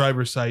then on the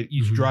driver's side,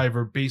 each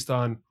driver, based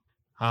on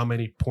how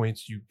many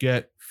points you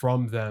get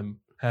from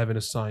them have an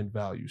assigned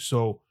value.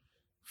 So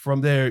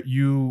from there,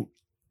 you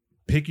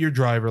pick your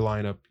driver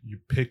lineup, you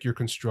pick your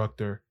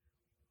constructor.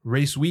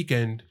 Race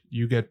weekend,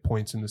 you get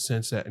points in the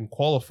sense that in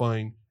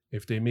qualifying,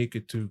 if they make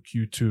it to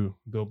Q2,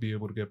 they'll be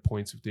able to get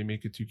points. If they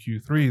make it to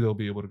Q3, they'll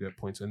be able to get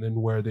points. And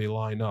then where they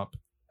line up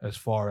as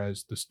far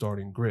as the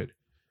starting grid.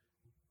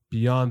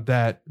 Beyond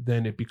that,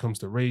 then it becomes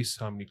the race,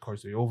 how many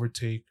cars they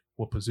overtake,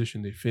 what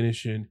position they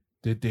finish in.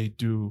 Did they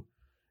do,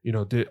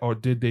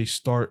 did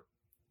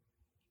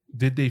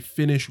they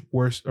finish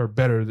worse or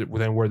better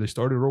than where they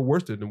started, or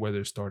worse than where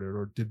they started,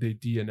 or did they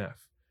DNF?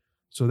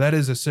 So that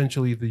is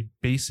essentially the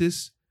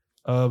basis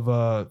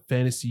of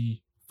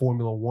fantasy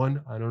Formula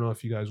One. I don't know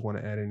if you guys want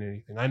to add in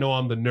anything. I know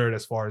I'm the nerd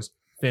as far as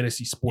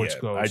fantasy sports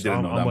goes. I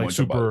didn't know that I'm like much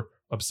super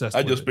obsessed.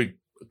 I just picked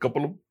a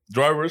couple of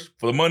drivers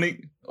for the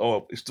money.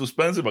 Oh, it's too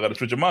expensive. I got to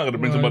switch them out. I got to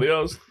bring somebody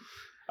else.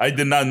 I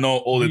did not know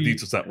all the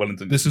details that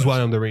Wellington. This is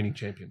why I'm the reigning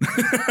champion.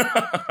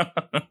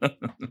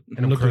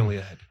 And I'm currently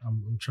ahead.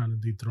 I'm trying to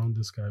dethrone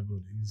this guy, but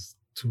he's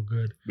too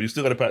good. But you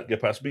still got to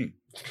get past me.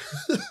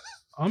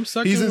 I'm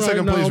second. He's in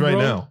second place right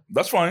now.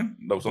 That's fine.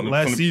 That was only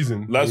last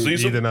season.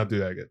 He did not do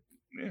that good.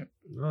 Yeah.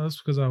 Well,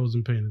 that's because I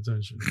wasn't paying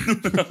attention.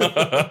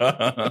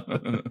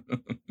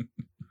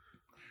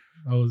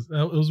 It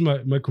was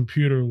my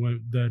computer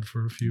went dead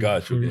for a few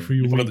gotcha, for a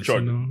few weeks. The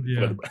charger.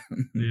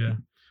 Yeah.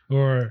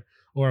 Or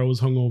I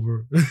was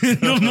hungover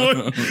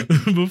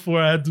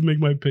before I had to make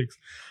my picks.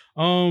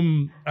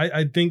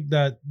 I think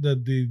that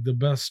the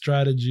best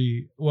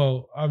strategy.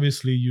 Well,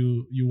 obviously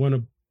you want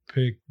to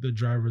pick the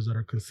drivers that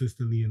are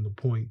consistently in the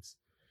points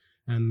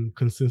and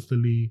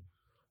consistently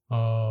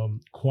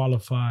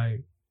qualify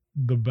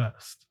the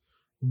best.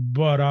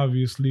 But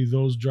obviously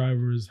those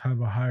drivers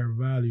have a higher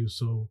value,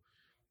 so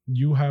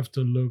you have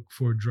to look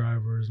for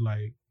drivers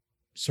like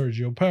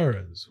Sergio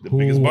Perez,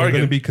 who are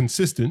going to be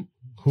consistent,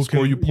 who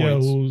score you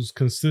points. Yeah, who's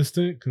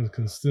consistent, can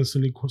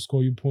consistently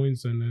score you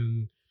points, and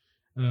then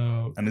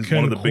and it's can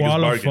one of the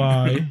qualify. biggest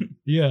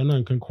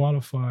bargain. Can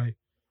qualify.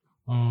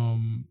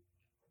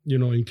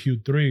 In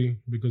Q3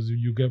 because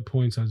you get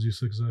points as you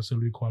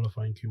successfully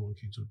qualify in Q1,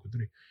 Q2,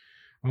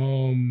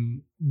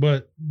 Q3.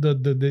 But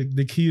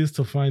the key is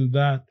to find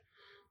that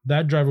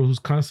driver who's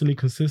constantly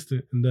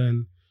consistent and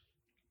then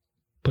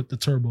put the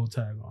turbo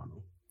tag on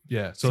him.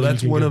 Yeah, so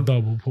that's one of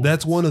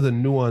the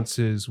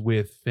nuances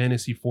with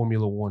fantasy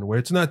Formula One, where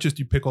it's not just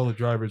you pick all the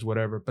drivers,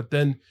 whatever, but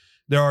then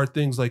there are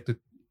things like if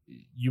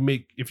you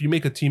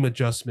make a team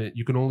adjustment,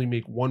 you can only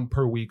make one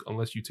per week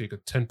unless you take a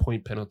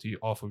 10-point penalty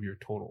off of your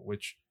total,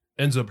 which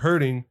ends up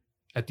hurting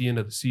at the end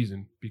of the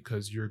season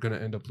because you're going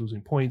to end up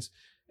losing points.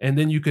 And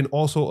then you can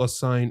also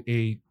assign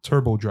a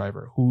turbo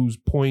driver whose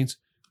points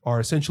are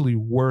essentially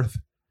worth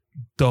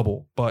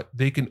double, but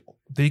they can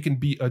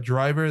be a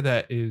driver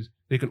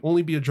they can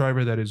only be a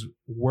driver that is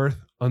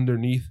worth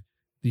underneath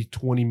the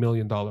 $20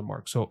 million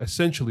mark. So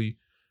essentially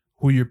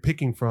who you're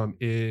picking from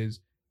is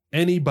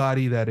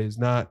anybody that is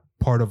not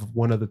part of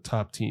one of the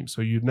top teams.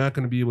 So you're not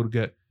going to be able to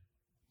get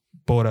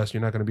Bottas,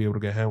 you're not going to be able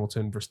to get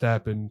Hamilton,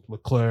 Verstappen,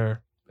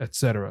 Leclerc,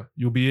 etc.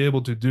 You'll be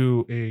able to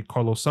do a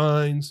Carlos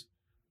Sainz,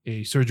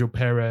 a Sergio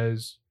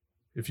Perez.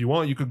 If you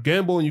want, you could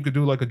gamble and you could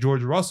do like a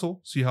George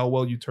Russell, see how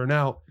well you turn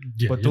out.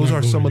 Yeah, but those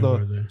are some of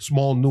the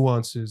small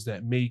nuances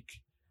that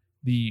make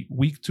the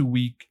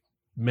week-to-week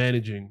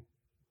managing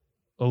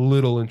a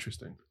little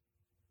interesting.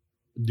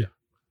 Yeah.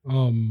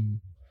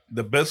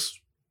 The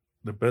best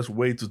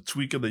way to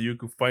tweak it that you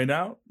could find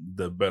out,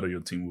 the better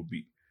your team will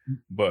be.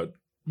 But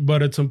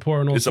it's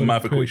important also. It's a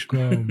math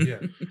equation.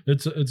 Yeah.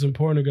 It's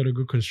important to get a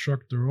good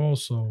constructor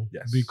also.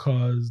 Yes.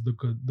 Because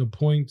the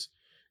points,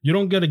 you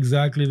don't get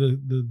exactly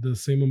the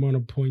same amount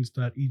of points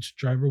that each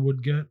driver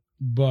would get,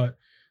 but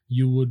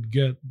you would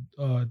get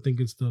I think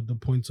it's the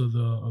points of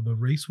the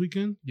race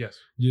weekend. Yes.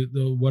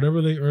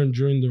 Whatever they earn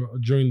during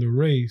the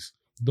race,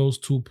 those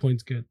 2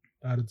 points get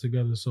added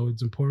together. So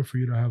it's important for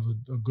you to have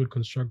a good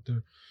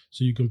constructor,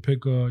 so you can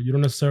pick you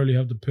don't necessarily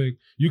have to pick.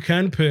 You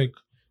can pick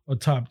a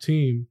top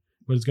team,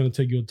 but it's going to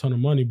take you a ton of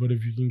money. But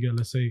if you can get,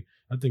 let's say,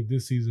 I think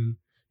this season,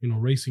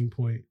 Racing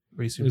Point,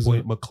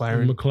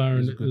 McLaren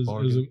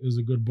is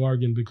a good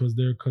bargain because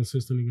they're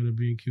consistently going to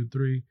be in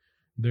Q3.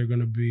 They're going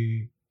to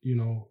be,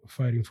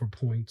 fighting for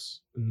points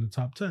in the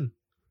top 10.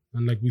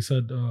 And like we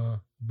said, I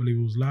believe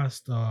it was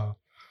last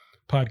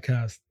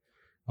podcast,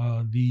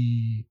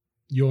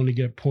 you only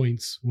get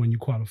points when you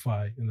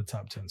qualify in the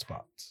top 10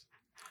 spots.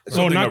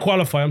 So not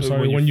qualify, I'm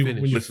sorry, when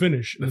you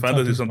finish. The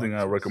fantasy is something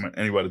I recommend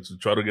anybody to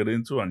try to get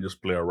into and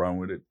just play around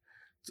with it.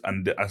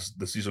 And as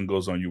the season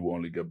goes on, you will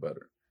only get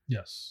better.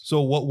 Yes.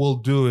 So what we'll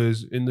do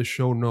is in the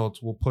show notes,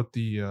 we'll put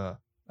the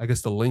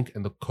link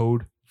and the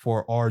code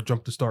for our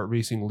Jump to Start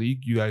Racing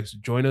League. You guys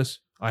join us.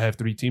 I have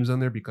 3 teams on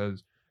there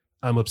because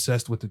I'm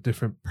obsessed with the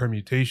different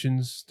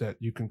permutations that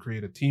you can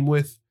create a team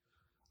with.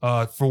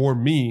 For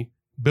me,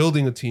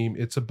 building a team,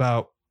 it's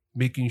about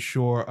making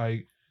sure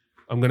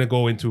I'm going to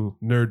go into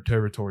nerd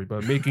territory,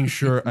 but making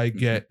sure I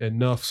get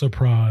enough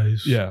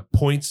surprise. Yeah.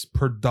 Points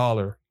per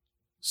dollar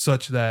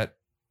such that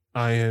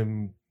I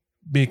am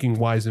making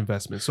wise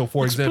investments. So,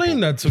 for Explain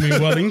example, that to me,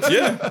 Wellington.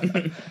 Yeah.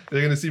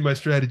 they're gonna see my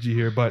strategy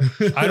here, but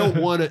I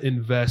don't want to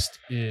invest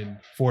in,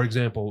 for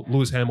example,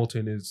 Lewis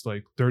Hamilton is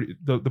like 30.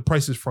 The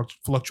prices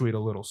fluctuate a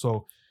little,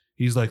 so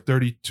he's like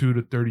 32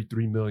 to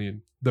 33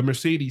 million. The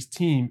Mercedes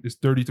team is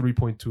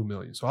 33.2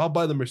 million. So I'll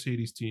buy the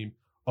Mercedes team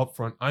up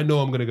front. I know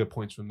I'm gonna get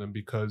points from them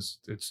because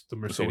it's the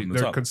Mercedes.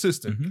 They're top.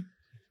 consistent. Mm-hmm.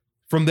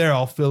 From there,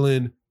 I'll fill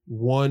in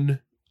 1,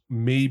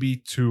 maybe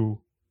 2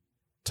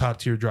 top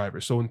tier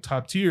drivers. So in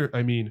top tier,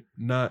 I mean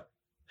not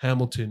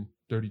Hamilton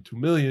 32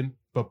 million,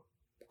 but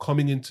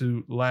coming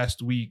into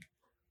last week,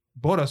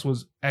 Bottas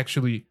was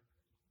actually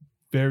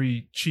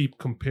very cheap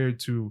compared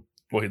to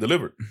what he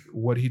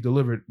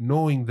delivered,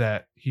 knowing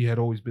that he had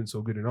always been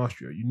so good in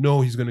Austria. You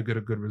know he's going to get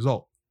a good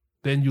result.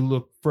 Then you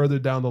look further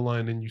down the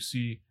line and you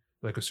see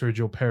like a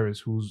Sergio Perez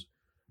who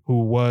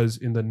was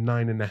in the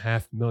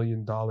 $9.5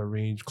 million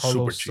range.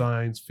 Carlos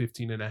Sainz,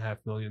 $15.5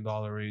 million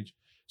range.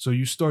 So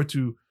you start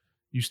to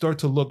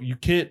look, you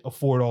can't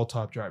afford all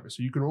top drivers.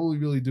 So you can only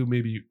really do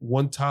maybe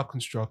 1 top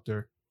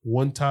constructor,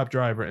 1 top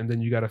driver, and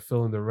then you got to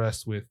fill in the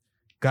rest with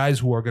guys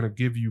who are going to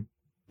give you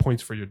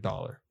points for your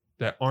dollar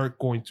that aren't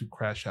going to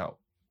crash out.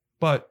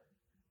 But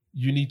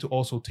you need to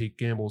also take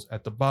gambles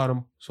at the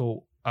bottom.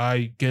 So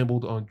I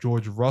gambled on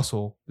George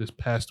Russell this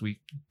past week,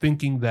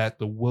 thinking that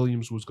the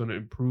Williams was going to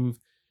improve.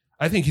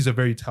 I think he's a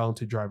very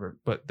talented driver,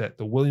 but that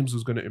the Williams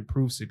was going to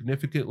improve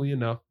significantly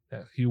enough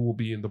that he will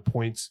be in the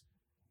points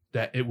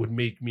that it would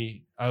make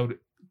me, I would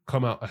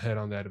come out ahead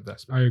on that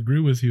investment. I agree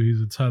with you.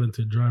 He's a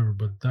talented driver,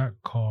 but that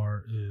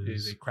car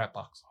is a crap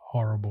box.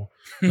 Horrible.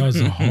 That's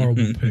a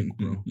horrible pick,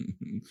 bro.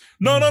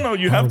 No.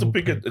 You have to Horrible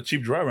pick pick. a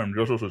cheap driver. I'm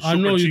just also super I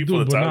know you cheap do, for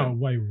the but talent. not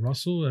White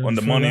Russell. On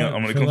the for money, that-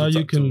 I'm going for to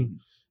that come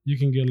you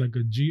can get like a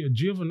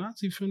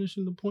Giovinazzi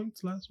finishing the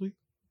points last week.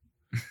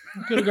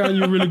 You could have gotten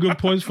you really good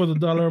points for the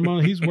dollar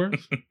amount he's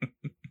worth.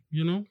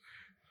 You know?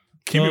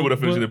 Kimi would have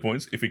finished the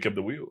points if he kept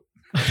the wheel.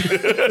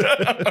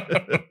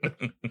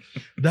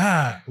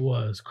 That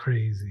was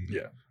crazy.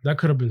 Yeah. That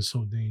could have been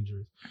so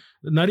dangerous.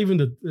 Not even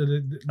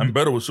And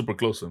Beto was super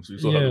close to him, so you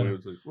saw how the wheel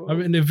was like, whoa. I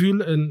mean, if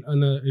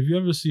you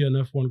ever see an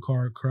F1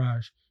 car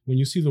crash, when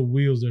you see the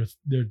wheels,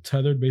 they're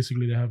tethered.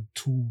 Basically, they have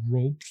 2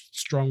 ropes,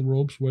 strong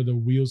ropes, where the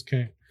wheels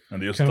can't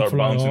and they just can't start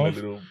fly bouncing off. a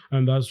little.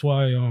 And that's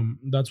why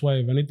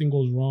if anything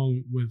goes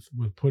wrong with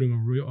putting a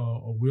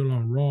wheel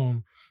on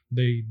wrong,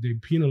 they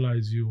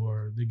penalize you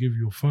or they give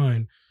you a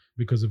fine,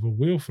 because if a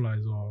wheel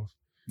flies off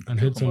and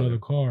hits another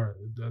car,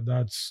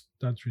 that's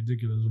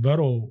ridiculous.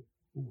 Vettel,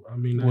 I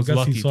mean, I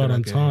guess he saw it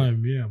on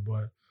time, yeah,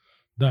 but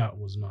that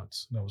was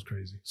nuts. That was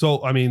crazy.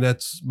 So, I mean,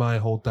 that's my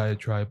whole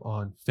diatribe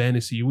on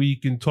fantasy. We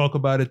can talk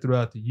about it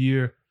throughout the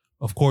year.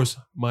 Of course,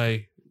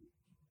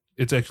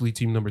 it's actually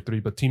team number 3,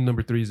 but team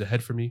number 3 is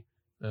ahead for me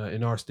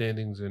in our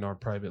standings in our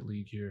private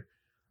league here.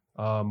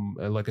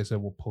 And like I said,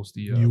 we'll post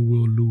the you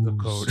will lose the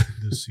code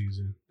this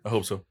season. I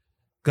hope so.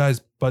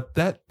 Guys, but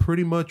that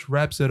pretty much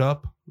wraps it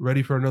up.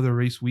 Ready for another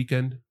race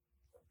weekend.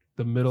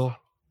 The middle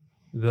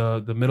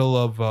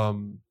of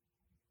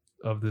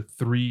the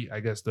 3, I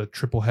guess, the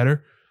triple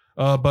header.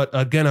 But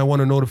again, I want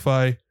to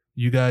notify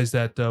you guys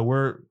that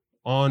we're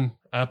on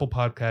Apple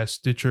Podcasts,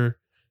 Stitcher,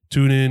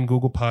 TuneIn,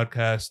 Google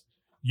Podcasts,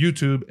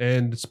 YouTube,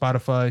 and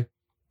Spotify.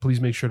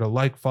 Please make sure to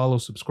like, follow,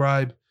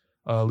 subscribe,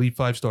 leave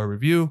 5-star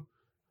review.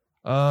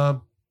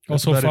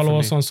 Also follow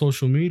us on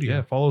social media.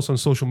 Yeah, follow us on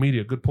social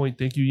media. Good point.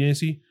 Thank you,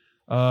 Yancey.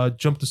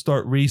 Jump to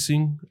Start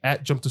Racing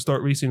at Jump to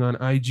Start Racing on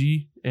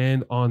IG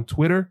and on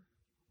Twitter.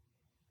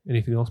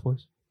 Anything else,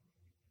 boys?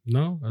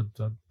 No,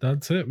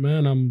 that's it,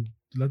 man.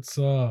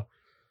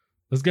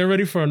 Let's get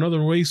ready for another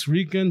race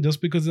weekend.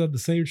 Just because it's at the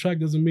same track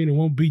doesn't mean it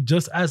won't be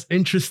just as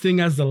interesting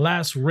as the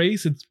last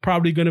race. It's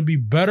probably going to be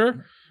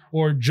better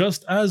or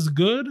just as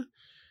good.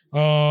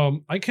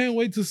 I can't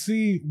wait to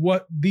see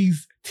what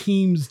these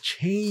teams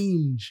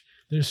change,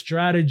 their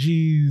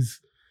strategies,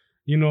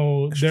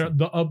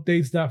 the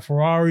updates that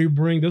Ferrari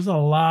bring. There's a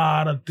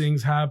lot of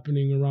things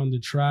happening around the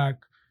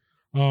track.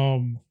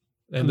 And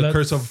the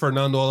curse of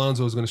Fernando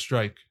Alonso is going to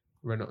strike.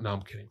 Right now. No,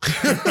 I'm kidding.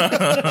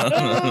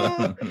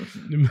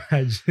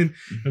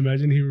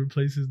 Imagine he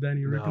replaces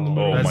Danny Rick in the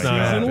middle of the that's not season.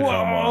 happening.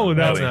 Whoa,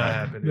 that's not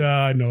happening. Yeah,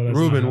 I know. That's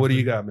Ruben, what do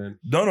you got, man?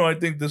 No, I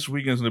think this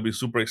weekend is going to be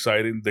super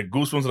exciting. The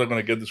goosebumps that I'm going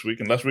to get this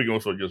weekend. Last weekend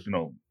was for just,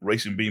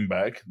 racing being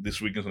back.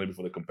 This weekend is going to be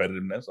for the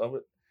competitiveness of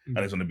it. Mm-hmm.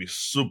 And it's going to be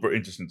super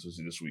interesting to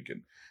see this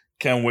weekend.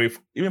 Can't wait,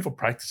 even for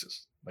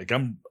practices. Like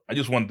I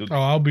just want to. Oh,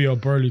 I'll be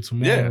up early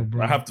tomorrow, yeah,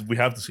 bro. we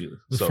have to see it.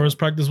 The first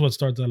practice,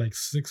 starts at like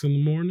 6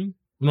 a.m?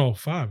 No,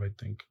 5, I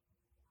think.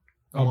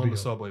 I'm on the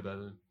subway by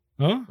then.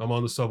 Huh? I'm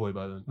on the subway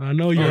by then. I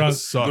know you're on.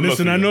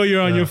 Listen, I know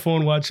you're on your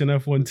phone watching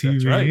F1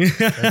 TV.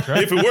 That's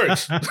right. If it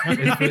works.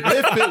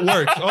 if it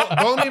works. Oh,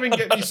 don't even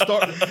get me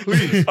started,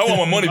 please. I want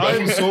my money back. I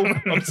am so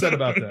upset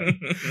about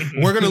that.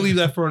 We're going to leave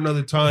that for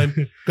another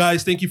time.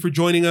 Guys, thank you for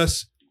joining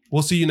us.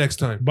 We'll see you next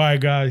time. Bye,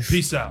 guys.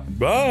 Peace out.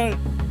 Bye.